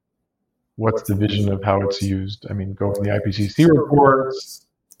then what's the vision of how it's used? Go from the IPCC reports,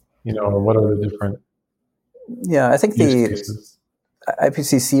 what are the different I think the cases?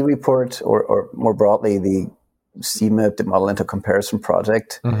 IPCC report, or more broadly, the CMIP, the Model Into Comparison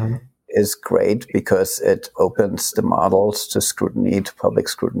project, is great because it opens the models to scrutiny, to public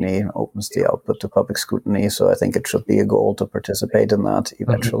scrutiny, opens the output to public scrutiny. So I think it should be a goal to participate in that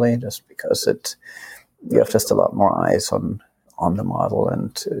eventually, just because you have just a lot more eyes on the model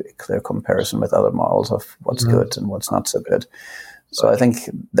and a clear comparison with other models of what's good and what's not so good. So I think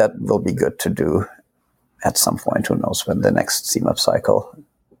that will be good to do at some point. Who knows when the next CMIP cycle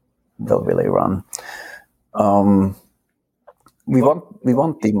will really run. We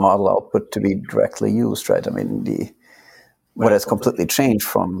want the model output to be directly used, right? what has completely changed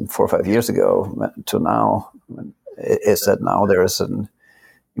from 4 or 5 years ago to now is that now there is an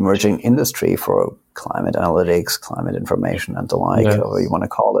emerging industry for climate analytics, climate information, and the like, however you want to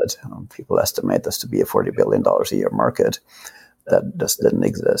call it. People estimate this to be a $40 billion a year market that just didn't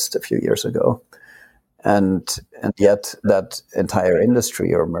exist a few years ago. And yet that entire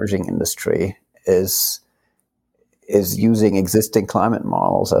industry or emerging industry is using existing climate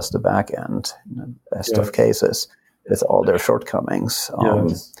models as the back end in the best of cases with all their shortcomings.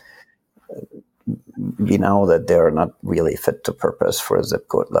 We know that they're not really fit to purpose for zip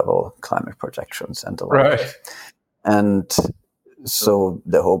code level climate projections and the like. Right. And so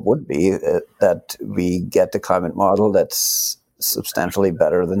the hope would be that we get the climate model that's substantially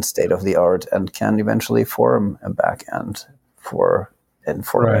better than state of the art and can eventually form a back end for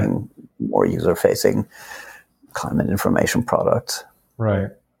informing more user facing climate information products. Right.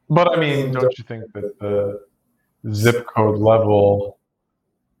 But I mean, don't you think that the zip code level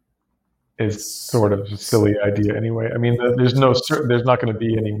is sort of a silly idea anyway? I mean, there's not going to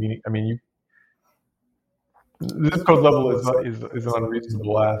be any meaning. I mean, zip code level is an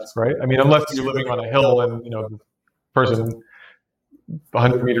unreasonable ask, right? I mean, unless you're living on a hill and, the person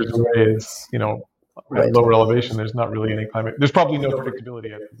 100 meters away is, at lower elevation, there's not really any climate. There's probably no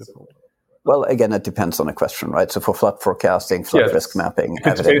predictability at the zip code. Well, again, it depends on the question, right? So for flood forecasting, flood risk mapping,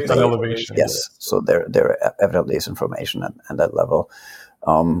 it's based on elevation. Yes, so there evidently is information at that level.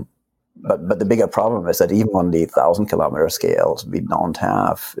 But the bigger problem is that even on the 1,000-kilometer scales, we don't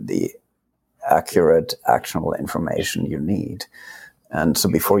have the accurate, actionable information you need. And so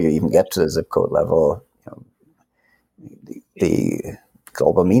before you even get to the zip code level, the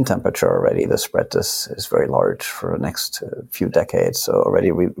global mean temperature already, the spread is very large for the next few decades. So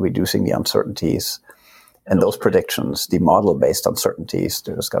already reducing the uncertainties and those predictions, the model-based uncertainties,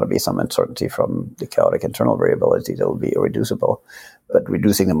 there's going to be some uncertainty from the chaotic internal variability that will be irreducible. But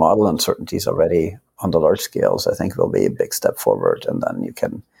reducing the model uncertainties already on the large scales, I think, will be a big step forward. And then you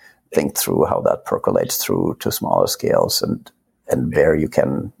can think through how that percolates through to smaller scales and where you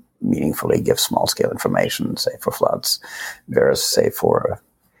can meaningfully give small-scale information, say, for floods, whereas, say, for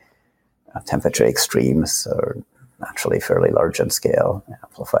temperature extremes are naturally fairly large in scale,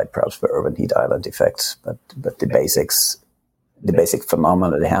 amplified perhaps by urban heat island effects, but the basic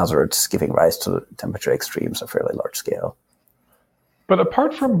phenomena, the hazards giving rise to temperature extremes are fairly large scale. But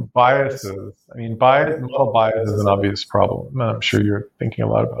apart from biases, I mean, model bias is an obvious problem. I'm sure you're thinking a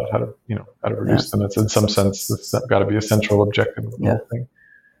lot about how to reduce them. It's in some sense, it's got to be a central objective of the whole thing.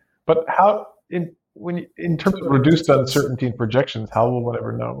 But how, in terms of reduced uncertainty in projections, how will one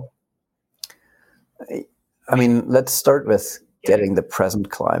ever know? I mean, let's start with getting the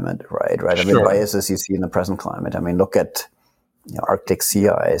present climate right? I mean, biases you see in the present climate. I mean, look at Arctic sea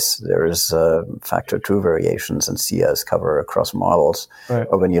ice. There is factor 2 variations in sea ice cover across models. Right.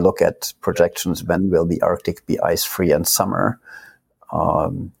 Or when you look at projections, when will the Arctic be ice-free in summer?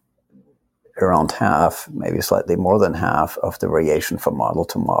 Around half, maybe slightly more than half of the variation from model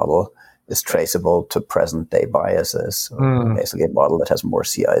to model is traceable to present-day biases. So basically, a model that has more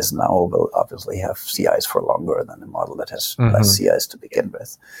sea ice now will obviously have sea ice for longer than a model that has less sea ice to begin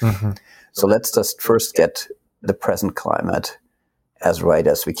with. So let's just first get the present climate as right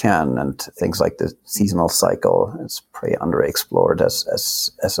as we can, and things like the seasonal cycle is pretty underexplored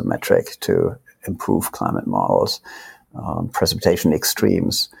as a metric to improve climate models, precipitation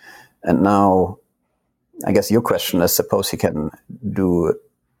extremes. And now, I guess your question is, suppose you can do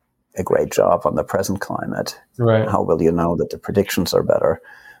a great job on the present climate. Right. How will you know that the predictions are better?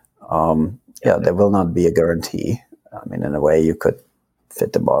 There will not be a guarantee. I mean, in a way, you could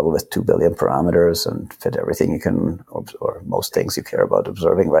fit the model with 2 billion parameters and fit everything you can, or most things you care about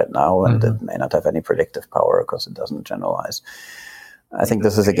observing right now, and it may not have any predictive power because it doesn't generalize. I think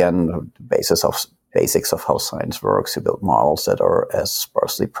this is, again, the basics of how science works. You build models that are as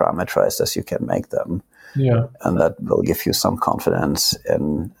sparsely parameterized as you can make them. Yeah. And that will give you some confidence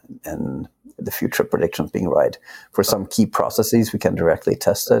in the future predictions being right. For some key processes, we can directly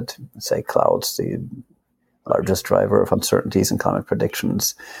test it. Say clouds, the largest driver of uncertainties in climate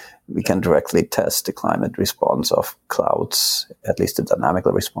predictions. We can directly test the climate response of clouds, at least the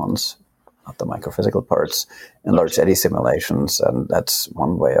dynamical response, not the microphysical parts, in large eddy simulations. And that's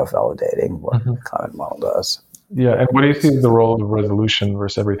one way of validating what the climate model does. Yeah, and what do you see as the role of resolution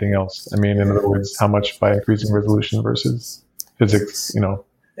versus everything else? I mean, in other words, how much by increasing resolution versus physics,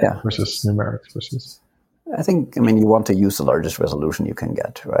 versus numerics versus... I think, you want to use the largest resolution you can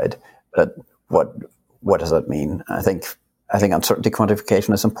get, right? But what does that mean? I think uncertainty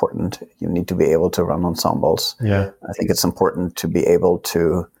quantification is important. You need to be able to run ensembles. Yeah. I think it's important to be able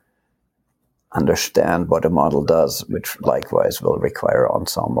to understand what a model does, which likewise will require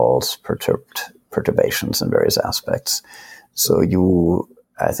ensembles, perturbations in various aspects. So you,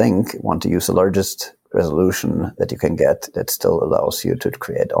 I think, want to use the largest resolution that you can get that still allows you to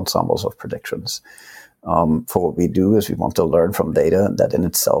create ensembles of predictions. For what we do is we want to learn from data that in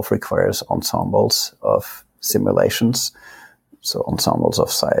itself requires ensembles of simulations. So ensembles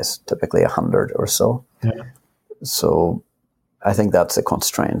of size, typically 100 or so. Yeah. So I think that's a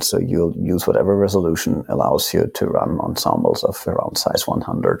constraint. So you'll use whatever resolution allows you to run ensembles of around size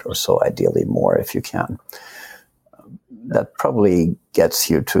 100 or so, ideally more if you can. That probably gets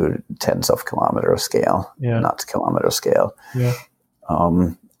you to tens of kilometer scale, not kilometer scale. Yeah.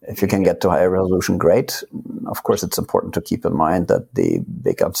 If you can get to higher resolution, great. Of course, it's important to keep in mind that the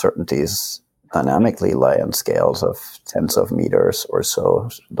big uncertainties dynamically lie on scales of tens of meters or so,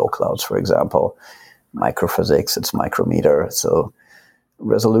 low clouds, for example. Microphysics, it's micrometer. So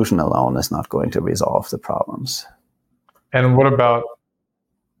resolution alone is not going to resolve the problems. And what about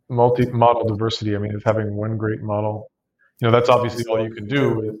multi-model diversity? I mean, is having one great model, that's obviously all you can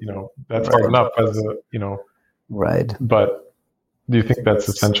do. That's hard enough as Right. But do you think that's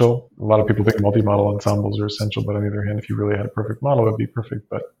essential? A lot of people think multi-model ensembles are essential, but on the other hand, if you really had a perfect model, it would be perfect.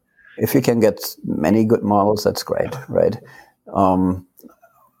 But if you can get many good models, that's great, right?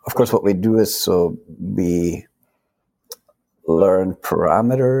 Of course, what we do is we learn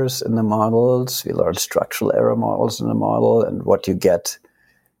parameters in the models, we learn structural error models in the model, and what you get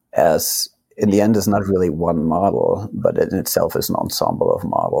as in the end is not really one model, but in itself is an ensemble of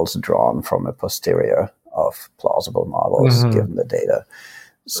models drawn from a posterior of plausible models given the data.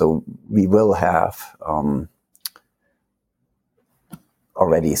 So we will have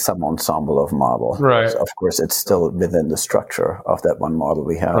already some ensemble of model. Right. So of course, it's still within the structure of that one model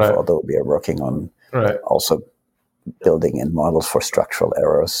we have, although we are working on also building in models for structural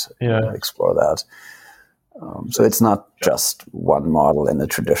errors. Explore that. So it's not just one model in the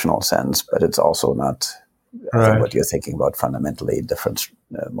traditional sense, but it's also not I think what you're thinking about fundamentally different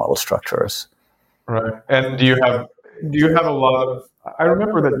model structures. Right. And do you have a lot of? I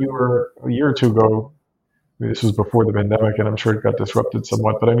remember that you were a year or two ago. This was before the pandemic, and I'm sure it got disrupted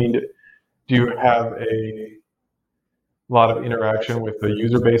somewhat. But I mean, do you have a lot of interaction with the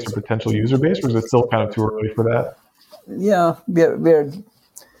user base or potential user base, or is it still kind of too early for that? Yeah,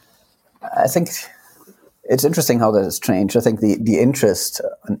 I think it's interesting how that has changed. I think the interest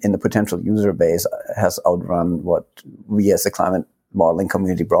in the potential user base has outrun what we as the climate modeling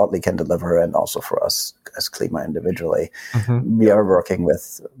community broadly can deliver, and also for us as Klima individually. We are working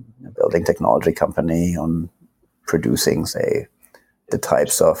with a building technology company on producing, say, the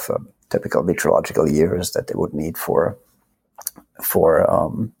types of typical meteorological years that they would need for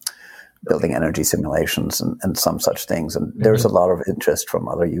building energy simulations and some such things. And there's a lot of interest from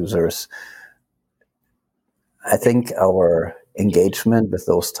other users. I think our engagement with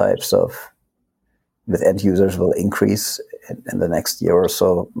those types with end users will increase in the next year or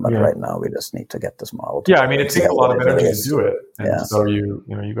so. But right now, we just need to get this model. I mean, it takes a lot of energy to do it. And so you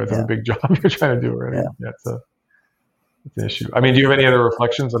guys have a big job you're trying to do, right? Yeah, it's an issue. I mean, do you have any other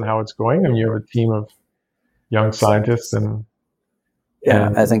reflections on how it's going? I mean, you have a team of young scientists and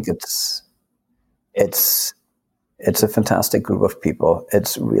I think it's a fantastic group of people.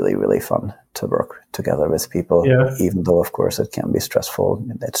 It's really, really fun to work together with people, even though, of course, it can be stressful.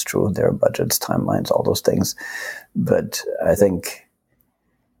 That's true. There are budgets, timelines, all those things. But I think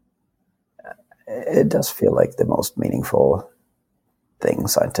it does feel like the most meaningful thing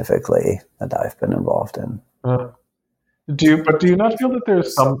scientifically that I've been involved in. Do you not feel that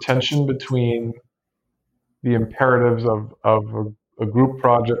there's some tension between the imperatives of a group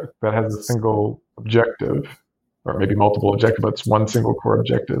project that has a single objective, or maybe multiple objectives, but it's one single core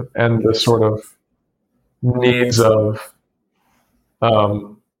objective, and the sort of needs of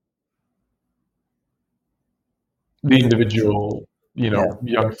the individual,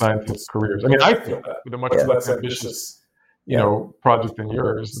 young scientist careers? I mean, I feel that with a much less ambitious, project than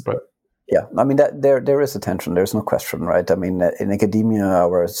yours, but. Yeah, I mean, that there is a tension. There's no question, right? I mean, in academia,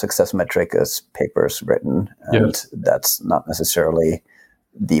 our success metric is papers written, and that's not necessarily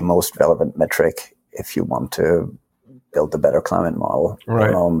the most relevant metric if you want to build a better climate model.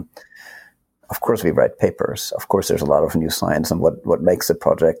 Right. Of course, we write papers. Of course, there's a lot of new science, and what makes a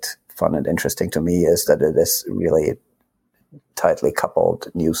project fun and interesting to me is that it is really tightly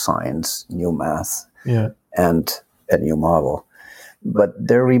coupled new science, new math, and a new model. But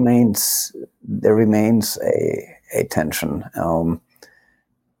there remains a tension.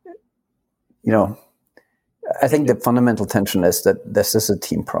 I think the fundamental tension is that this is a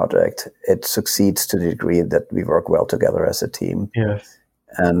team project. It succeeds to the degree that we work well together as a team. Yes.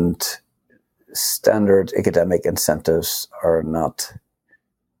 And standard academic incentives are not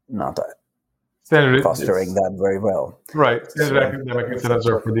fostering that very well. Right. Standard academic incentives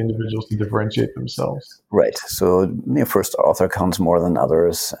are for the individuals to differentiate themselves. Right. So first author counts more than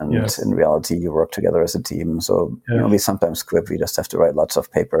others, and in reality, you work together as a team. So we sometimes quip. We just have to write lots of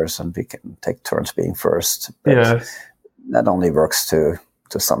papers, and we can take turns being first. But that only works to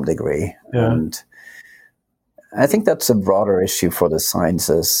some degree. Yeah. And I think that's a broader issue for the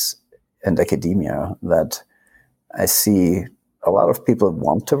sciences and academia, that I see a lot of people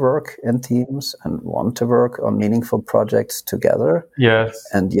want to work in teams and want to work on meaningful projects together. Yes.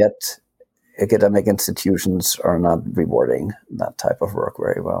 And yet academic institutions are not rewarding that type of work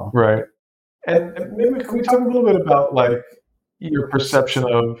very well. Right. And maybe can we talk a little bit about like your perception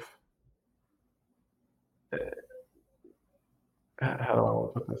of, how do I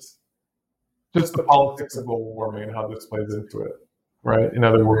want to put this? Just the politics of global warming and how this plays into it, right? In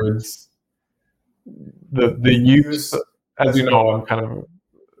other words, the use, as you know, I'm kind of a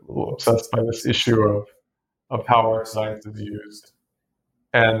little obsessed by this issue of how our science is used.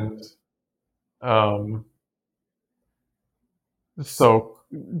 And so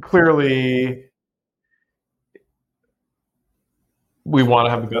clearly we want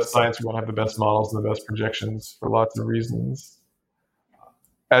to have the best science, we want to have the best models and the best projections for lots of reasons.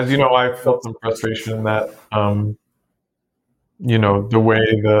 As you know, I've felt some frustration that, the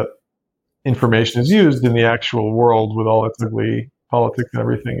way that information is used in the actual world with all its ugly politics and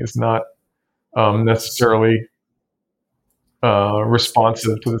everything is not necessarily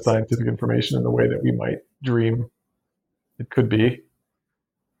responsive to the scientific information in the way that we might dream it could be.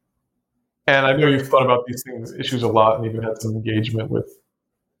 And I know you've thought about these issues a lot, and even had some engagement with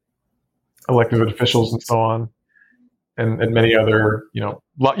elected officials and so on, and many other, a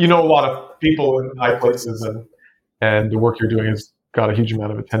lot of people in high places, and the work you're doing has got a huge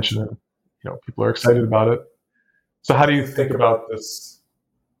amount of attention, and people are excited about it. So how do you think about this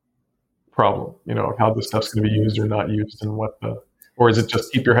problem, of how this stuff's going to be used or not used, and or is it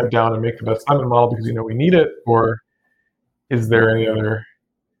just keep your head down and make the best climate model because we need it, or is there any other?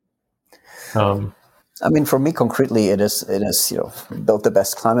 For me, concretely, it is build the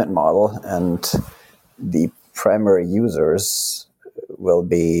best climate model, and the primary users will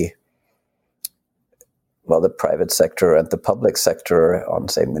be, the private sector and the public sector on,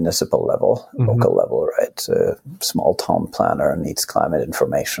 say, municipal level, local level, right? A small town planner needs climate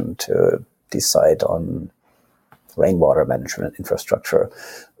information to decide on rainwater management infrastructure.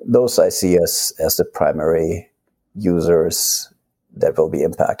 Those I see as the primary users that will be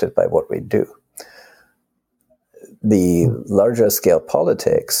impacted by what we do. The larger scale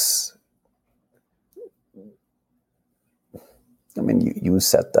politics, you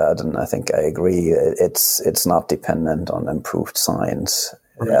said that, and I think I agree. It's not dependent on improved science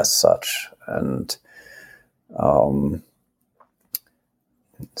as such, and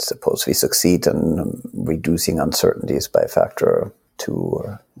suppose we succeed in reducing uncertainties by factor 2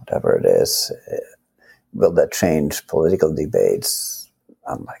 or whatever it is, will that change political debates?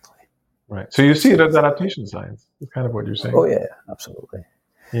 Unlikely. Right. So you see it as adaptation science. That's kind of what you're saying. Oh yeah, absolutely.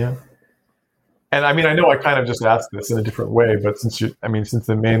 Yeah. And I know I kind of just asked this in a different way, but since the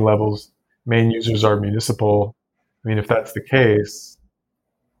main users are municipal, if that's the case,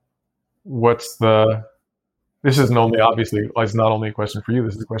 this isn't only, obviously, it's not only a question for you,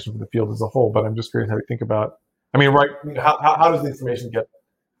 this is a question for the field as a whole, but I'm just curious how you think about, how does the information get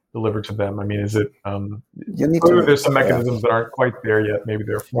delivered to them? Is it, there's some mechanisms that aren't quite there yet, maybe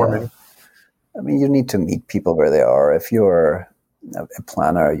they're forming. You need to meet people where they are. If you're a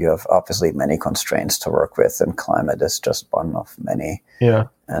planner, you have obviously many constraints to work with, and climate is just one of many. Yeah.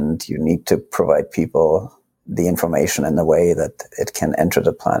 And you need to provide people the information in a way that it can enter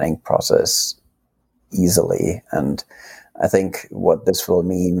the planning process easily. And I think what this will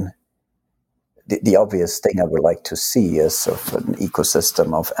mean, the obvious thing I would like to see is sort of an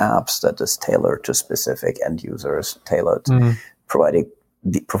ecosystem of apps that is tailored to specific end users,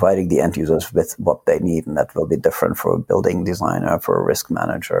 providing the end users with what they need, and that will be different for a building designer, for a risk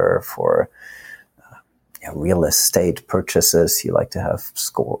manager, for real estate purchases. You like to have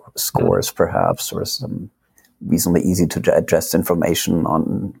scores perhaps, or some reasonably easy to digest information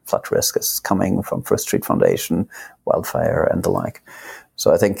on flood risk is coming from First Street Foundation, wildfire, and the like.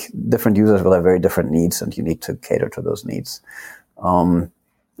 So I think different users will have very different needs, and you need to cater to those needs. I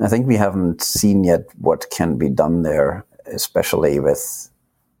think we haven't seen yet what can be done there, especially with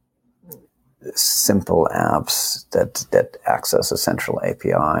simple apps that access a central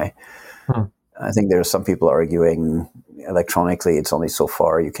API. I think there are some people arguing electronically, it's only so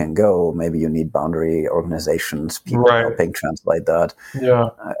far you can go. Maybe you need boundary organizations, people helping translate that. Yeah.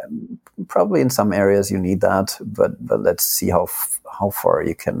 Probably in some areas you need that, but let's see how far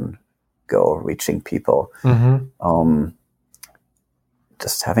you can go reaching people.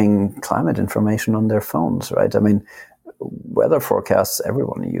 Just having climate information on their phones, right? I mean, weather forecasts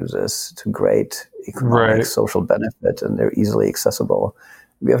everyone uses to great economic, social benefit, and they're easily accessible.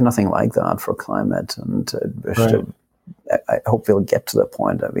 We have nothing like that for climate, and I hope we'll get to the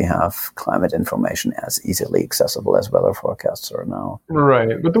point that we have climate information as easily accessible as weather forecasts are now.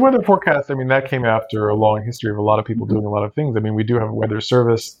 Right, but the weather forecast, I mean, that came after a long history of a lot of people doing a lot of things. I mean, we do have a weather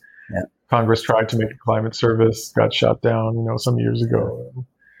service. Yeah. Congress tried to make a climate service, got shot down, some years ago.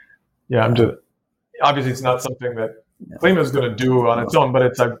 I'm just obviously it's not something that Klima is going to do on its own, but I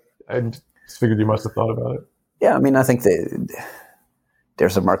just figured you must have thought about it. Yeah, I mean, I think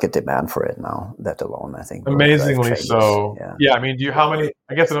there's a market demand for it now. That alone, I think, amazingly so. Yeah, I mean,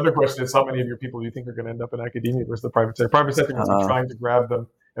 I guess another question is how many of your people do you think are going to end up in academia versus the private sector? Private sector must be trying to grab them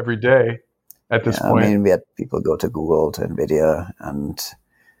every day at this point. I mean, we had people go to Google, to NVIDIA, and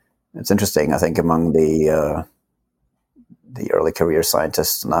it's interesting. I think among the early career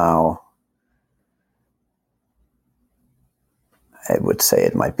scientists now, I would say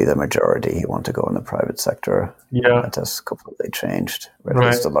it might be the majority who want to go in the private sector. Yeah. That has completely changed, or at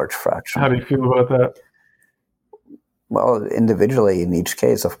least a large fraction. How do you feel about that? Well, individually, in each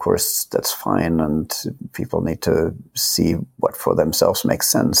case, of course, that's fine. And people need to see what for themselves makes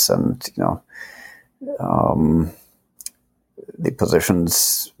sense. And, the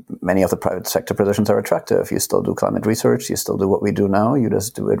positions, many of the private sector positions are attractive. You still do climate research. You still do what we do now. You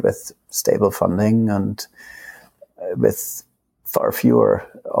just do it with stable funding and with far fewer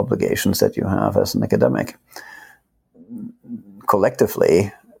obligations that you have as an academic.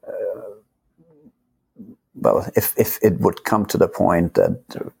 Collectively, if it would come to the point that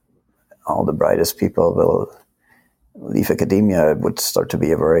all the brightest people will leave academia, it would start to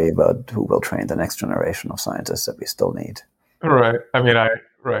be a worry about who will train the next generation of scientists that we still need. Right. I mean, I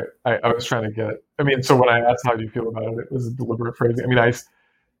was trying to get, so when I asked how do you feel about it, it was a deliberate phrasing. I mean, that's,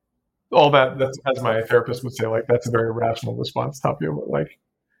 as my therapist would say, that's a very rational response, Tapio, but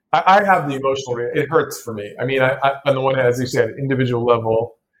I have the emotional, it hurts for me. I mean, I on the one hand, as you said, individual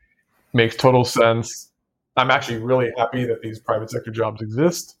level makes total sense. I'm actually really happy that these private sector jobs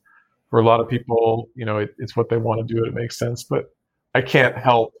exist. For a lot of people, it's what they want to do, it makes sense, but I can't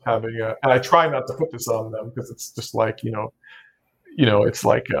help having and I try not to put this on them because it's just it's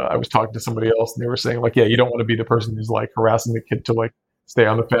like I was talking to somebody else and they were saying you don't want to be the person who's harassing the kid to stay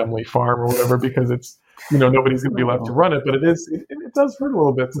on the family farm or whatever because it's nobody's going to be left to run it. But it does hurt a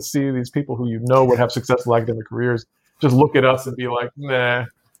little bit to see these people who would have successful academic careers just look at us and be like, nah.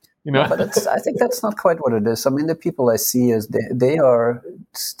 But I think that's not quite what it is. I mean, the people I see is they are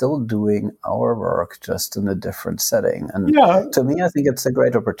still doing our work just in a different setting. And to me, I think it's a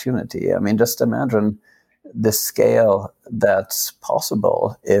great opportunity. I mean, just imagine the scale that's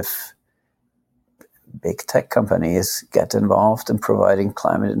possible if big tech companies get involved in providing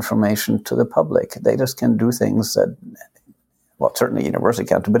climate information to the public. They just can do things that, certainly university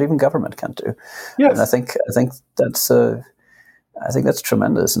can't do, but even government can't do. Yes. And I think that's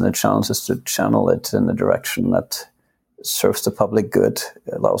tremendous, and the challenge is to channel it in a direction that serves the public good,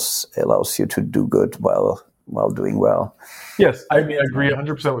 allows you to do good while doing well. Yes, I mean, I agree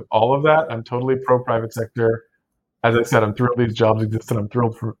 100% with all of that. I'm totally pro-private sector. As I said, I'm thrilled these jobs exist, and I'm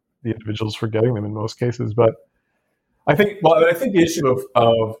thrilled for the individuals for getting them in most cases. But I think the issue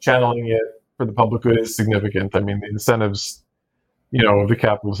of channeling it for the public good is significant. I mean, the incentives, of the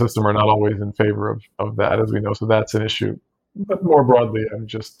capital system are not always in favor of that, as we know. So that's an issue. But more broadly, I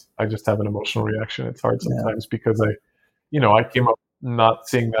just have an emotional reaction. It's hard sometimes because I came up not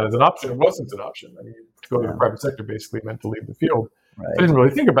seeing that as an option. It wasn't an option. I mean, to go to the private sector basically meant to leave the field. Right. I didn't really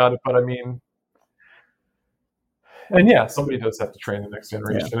think about it, but I mean, and somebody does have to train the next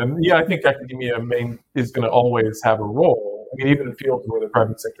generation. Yeah. And I think academia is going to always have a role. I mean, even in fields where the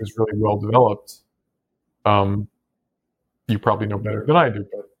private sector is really well developed, you probably know better than I do,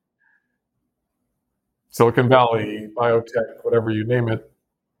 but Silicon Valley, biotech, whatever you name it.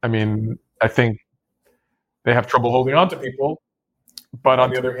 I mean, I think they have trouble holding on to people, but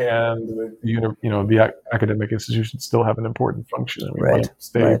on the other hand, the academic institutions still have an important function. And we want to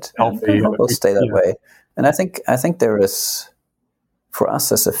stay healthy. And we'll stay that way. And I think there is, for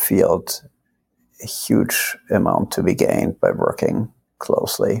us as a field, a huge amount to be gained by working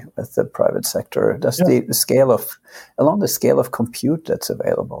closely with the private sector. That's the scale of compute that's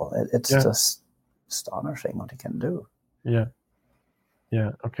available. It's just astonishing what he can do. Yeah.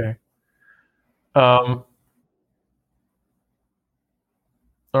 Okay.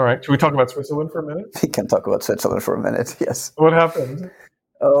 All right. Should we talk about Switzerland for a minute? We can talk about Switzerland for a minute, yes. What happened?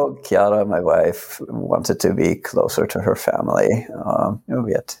 Oh, Chiara, my wife, wanted to be closer to her family.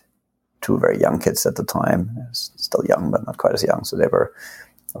 We had 2 very young kids at the time. Still young, but not quite as young. So it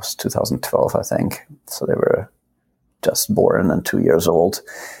was 2012, I think. So they were just born and 2 years old.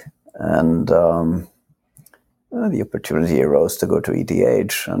 And the opportunity arose to go to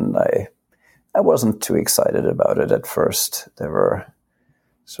ETH, and I wasn't too excited about it at first. There were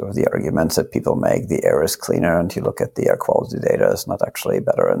sort of the arguments that people make, the air is cleaner, and you look at the air quality data, it's not actually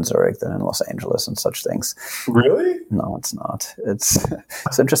better in Zurich than in Los Angeles and such things. Really? No, it's not. It's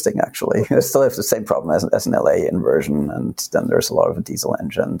interesting, actually. I still have the same problem as in LA inversion, and then there's a lot of diesel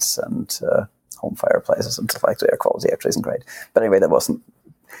engines and home fireplaces and stuff like that. Air quality actually isn't great. But anyway, it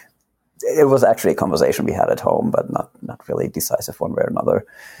was actually a conversation we had at home, but not really decisive one way or another.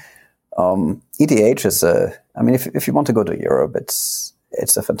 ETH is if you want to go to Europe, it's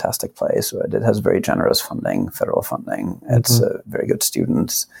a fantastic place. Right? It has very generous funding, federal funding. It's very good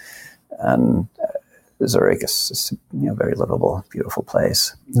students, and Zurich is a very livable, beautiful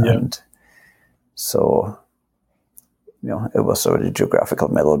place. Yeah. And so, it was sort of the geographical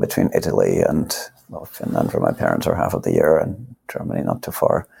middle between Italy and Finland, where my parents are half of the year, and Germany not too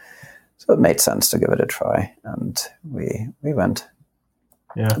far. So it made sense to give it a try, and we went.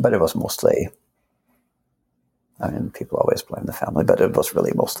 Yeah. But it was mostly, people always blame the family, but it was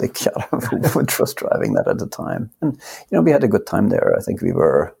really mostly Chiara which was driving that at the time. And, we had a good time there. I think we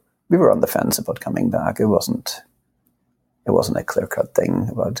were on the fence about coming back. It wasn't a clear-cut thing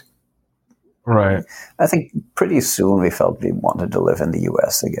about. Right. I think pretty soon we felt we wanted to live in the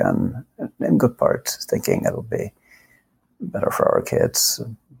US again, in good part, thinking it'll be better for our kids.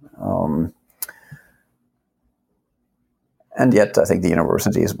 And yet, I think the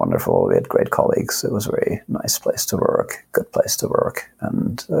university is wonderful. We had great colleagues. It was a very nice place to work, good place to work.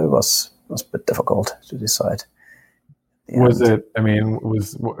 And it was a bit difficult to decide. What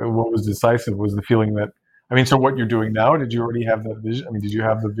was decisive? Was the feeling that, so what you're doing now, did you already have that vision? Did you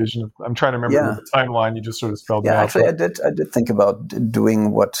have the vision of, I'm trying to remember the timeline, you just sort of spelled it out. Actually, I did think about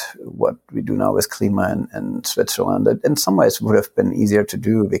doing what we do now with Klima in Switzerland. It, in some ways, would have been easier to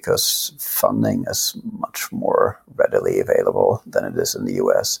do because funding is much more readily available than it is in the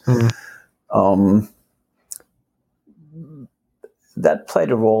US. That played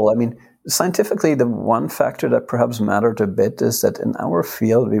a role. Scientifically, the one factor that perhaps mattered a bit is that in our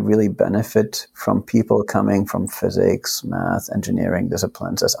field, we really benefit from people coming from physics, math, engineering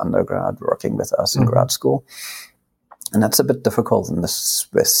disciplines as undergrad, working with us in grad school. And that's a bit difficult in the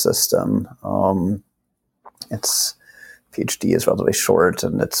Swiss system. PhD is relatively short,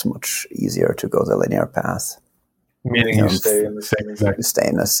 and it's much easier to go the linear path. Meaning you stay in the same exact... You stay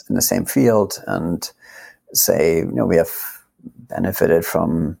in the same field, and say, we have benefited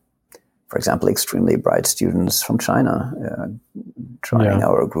from, for example, extremely bright students from China joining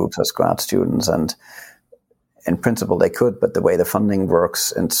our groups as grad students. And in principle, they could, but the way the funding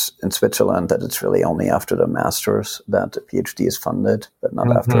works in Switzerland, that it's really only after the master's that a PhD is funded, but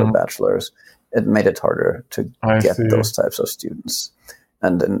not after a bachelor's. It made it harder to get those types of students.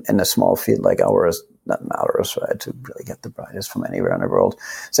 And in a small field like ours, that matters, right, to really get the brightest from anywhere in the world.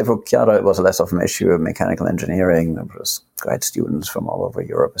 So for Chiara, it was less of an issue of mechanical engineering. There was great students from all over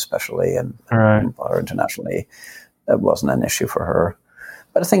Europe, especially, and internationally. That wasn't an issue for her.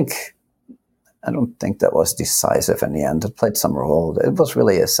 But I don't think that was decisive in the end. It played some role. It was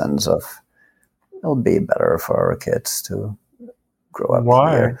really a sense of, it'll be better for our kids to grow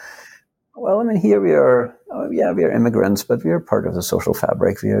up here. Well, here we are, we are immigrants, but we are part of the social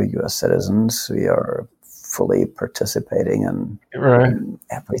fabric. We are U.S. citizens. We are fully participating in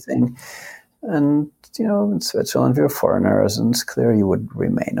everything. And, in Switzerland, we are foreigners, and it's clear you would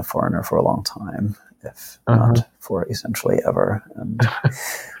remain a foreigner for a long time, if not for essentially ever. And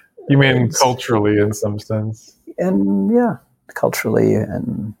you mean culturally in some sense? And culturally,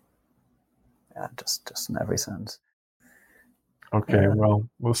 and just in every sense. Okay, well,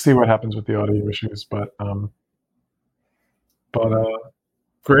 we'll see what happens with the audio issues, but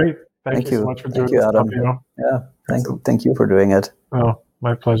great. Thank you so much for doing this, Adam. Tapio. Yeah, thank you for doing it. Oh,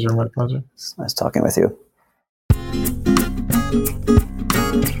 my pleasure. It's nice talking with you.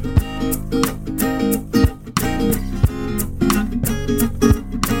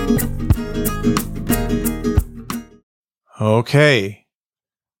 Okay,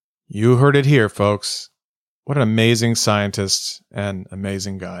 you heard it here, folks. What an amazing scientist and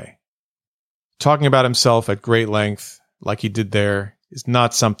amazing guy. Talking about himself at great length, like he did there, is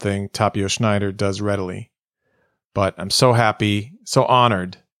not something Tapio Schneider does readily. But I'm so happy, so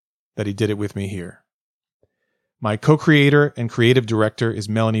honored that he did it with me here. My co-creator and creative director is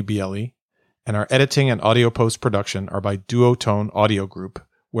Melanie Bielli, and our editing and audio post-production are by Duotone Audio Group,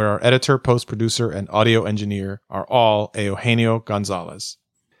 where our editor, post-producer, and audio engineer are all Eugenio Gonzalez.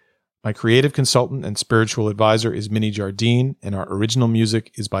 My creative consultant and spiritual advisor is Minnie Jardine, and our original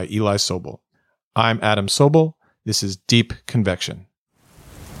music is by Eli Sobel. I'm Adam Sobel. This is Deep Convection.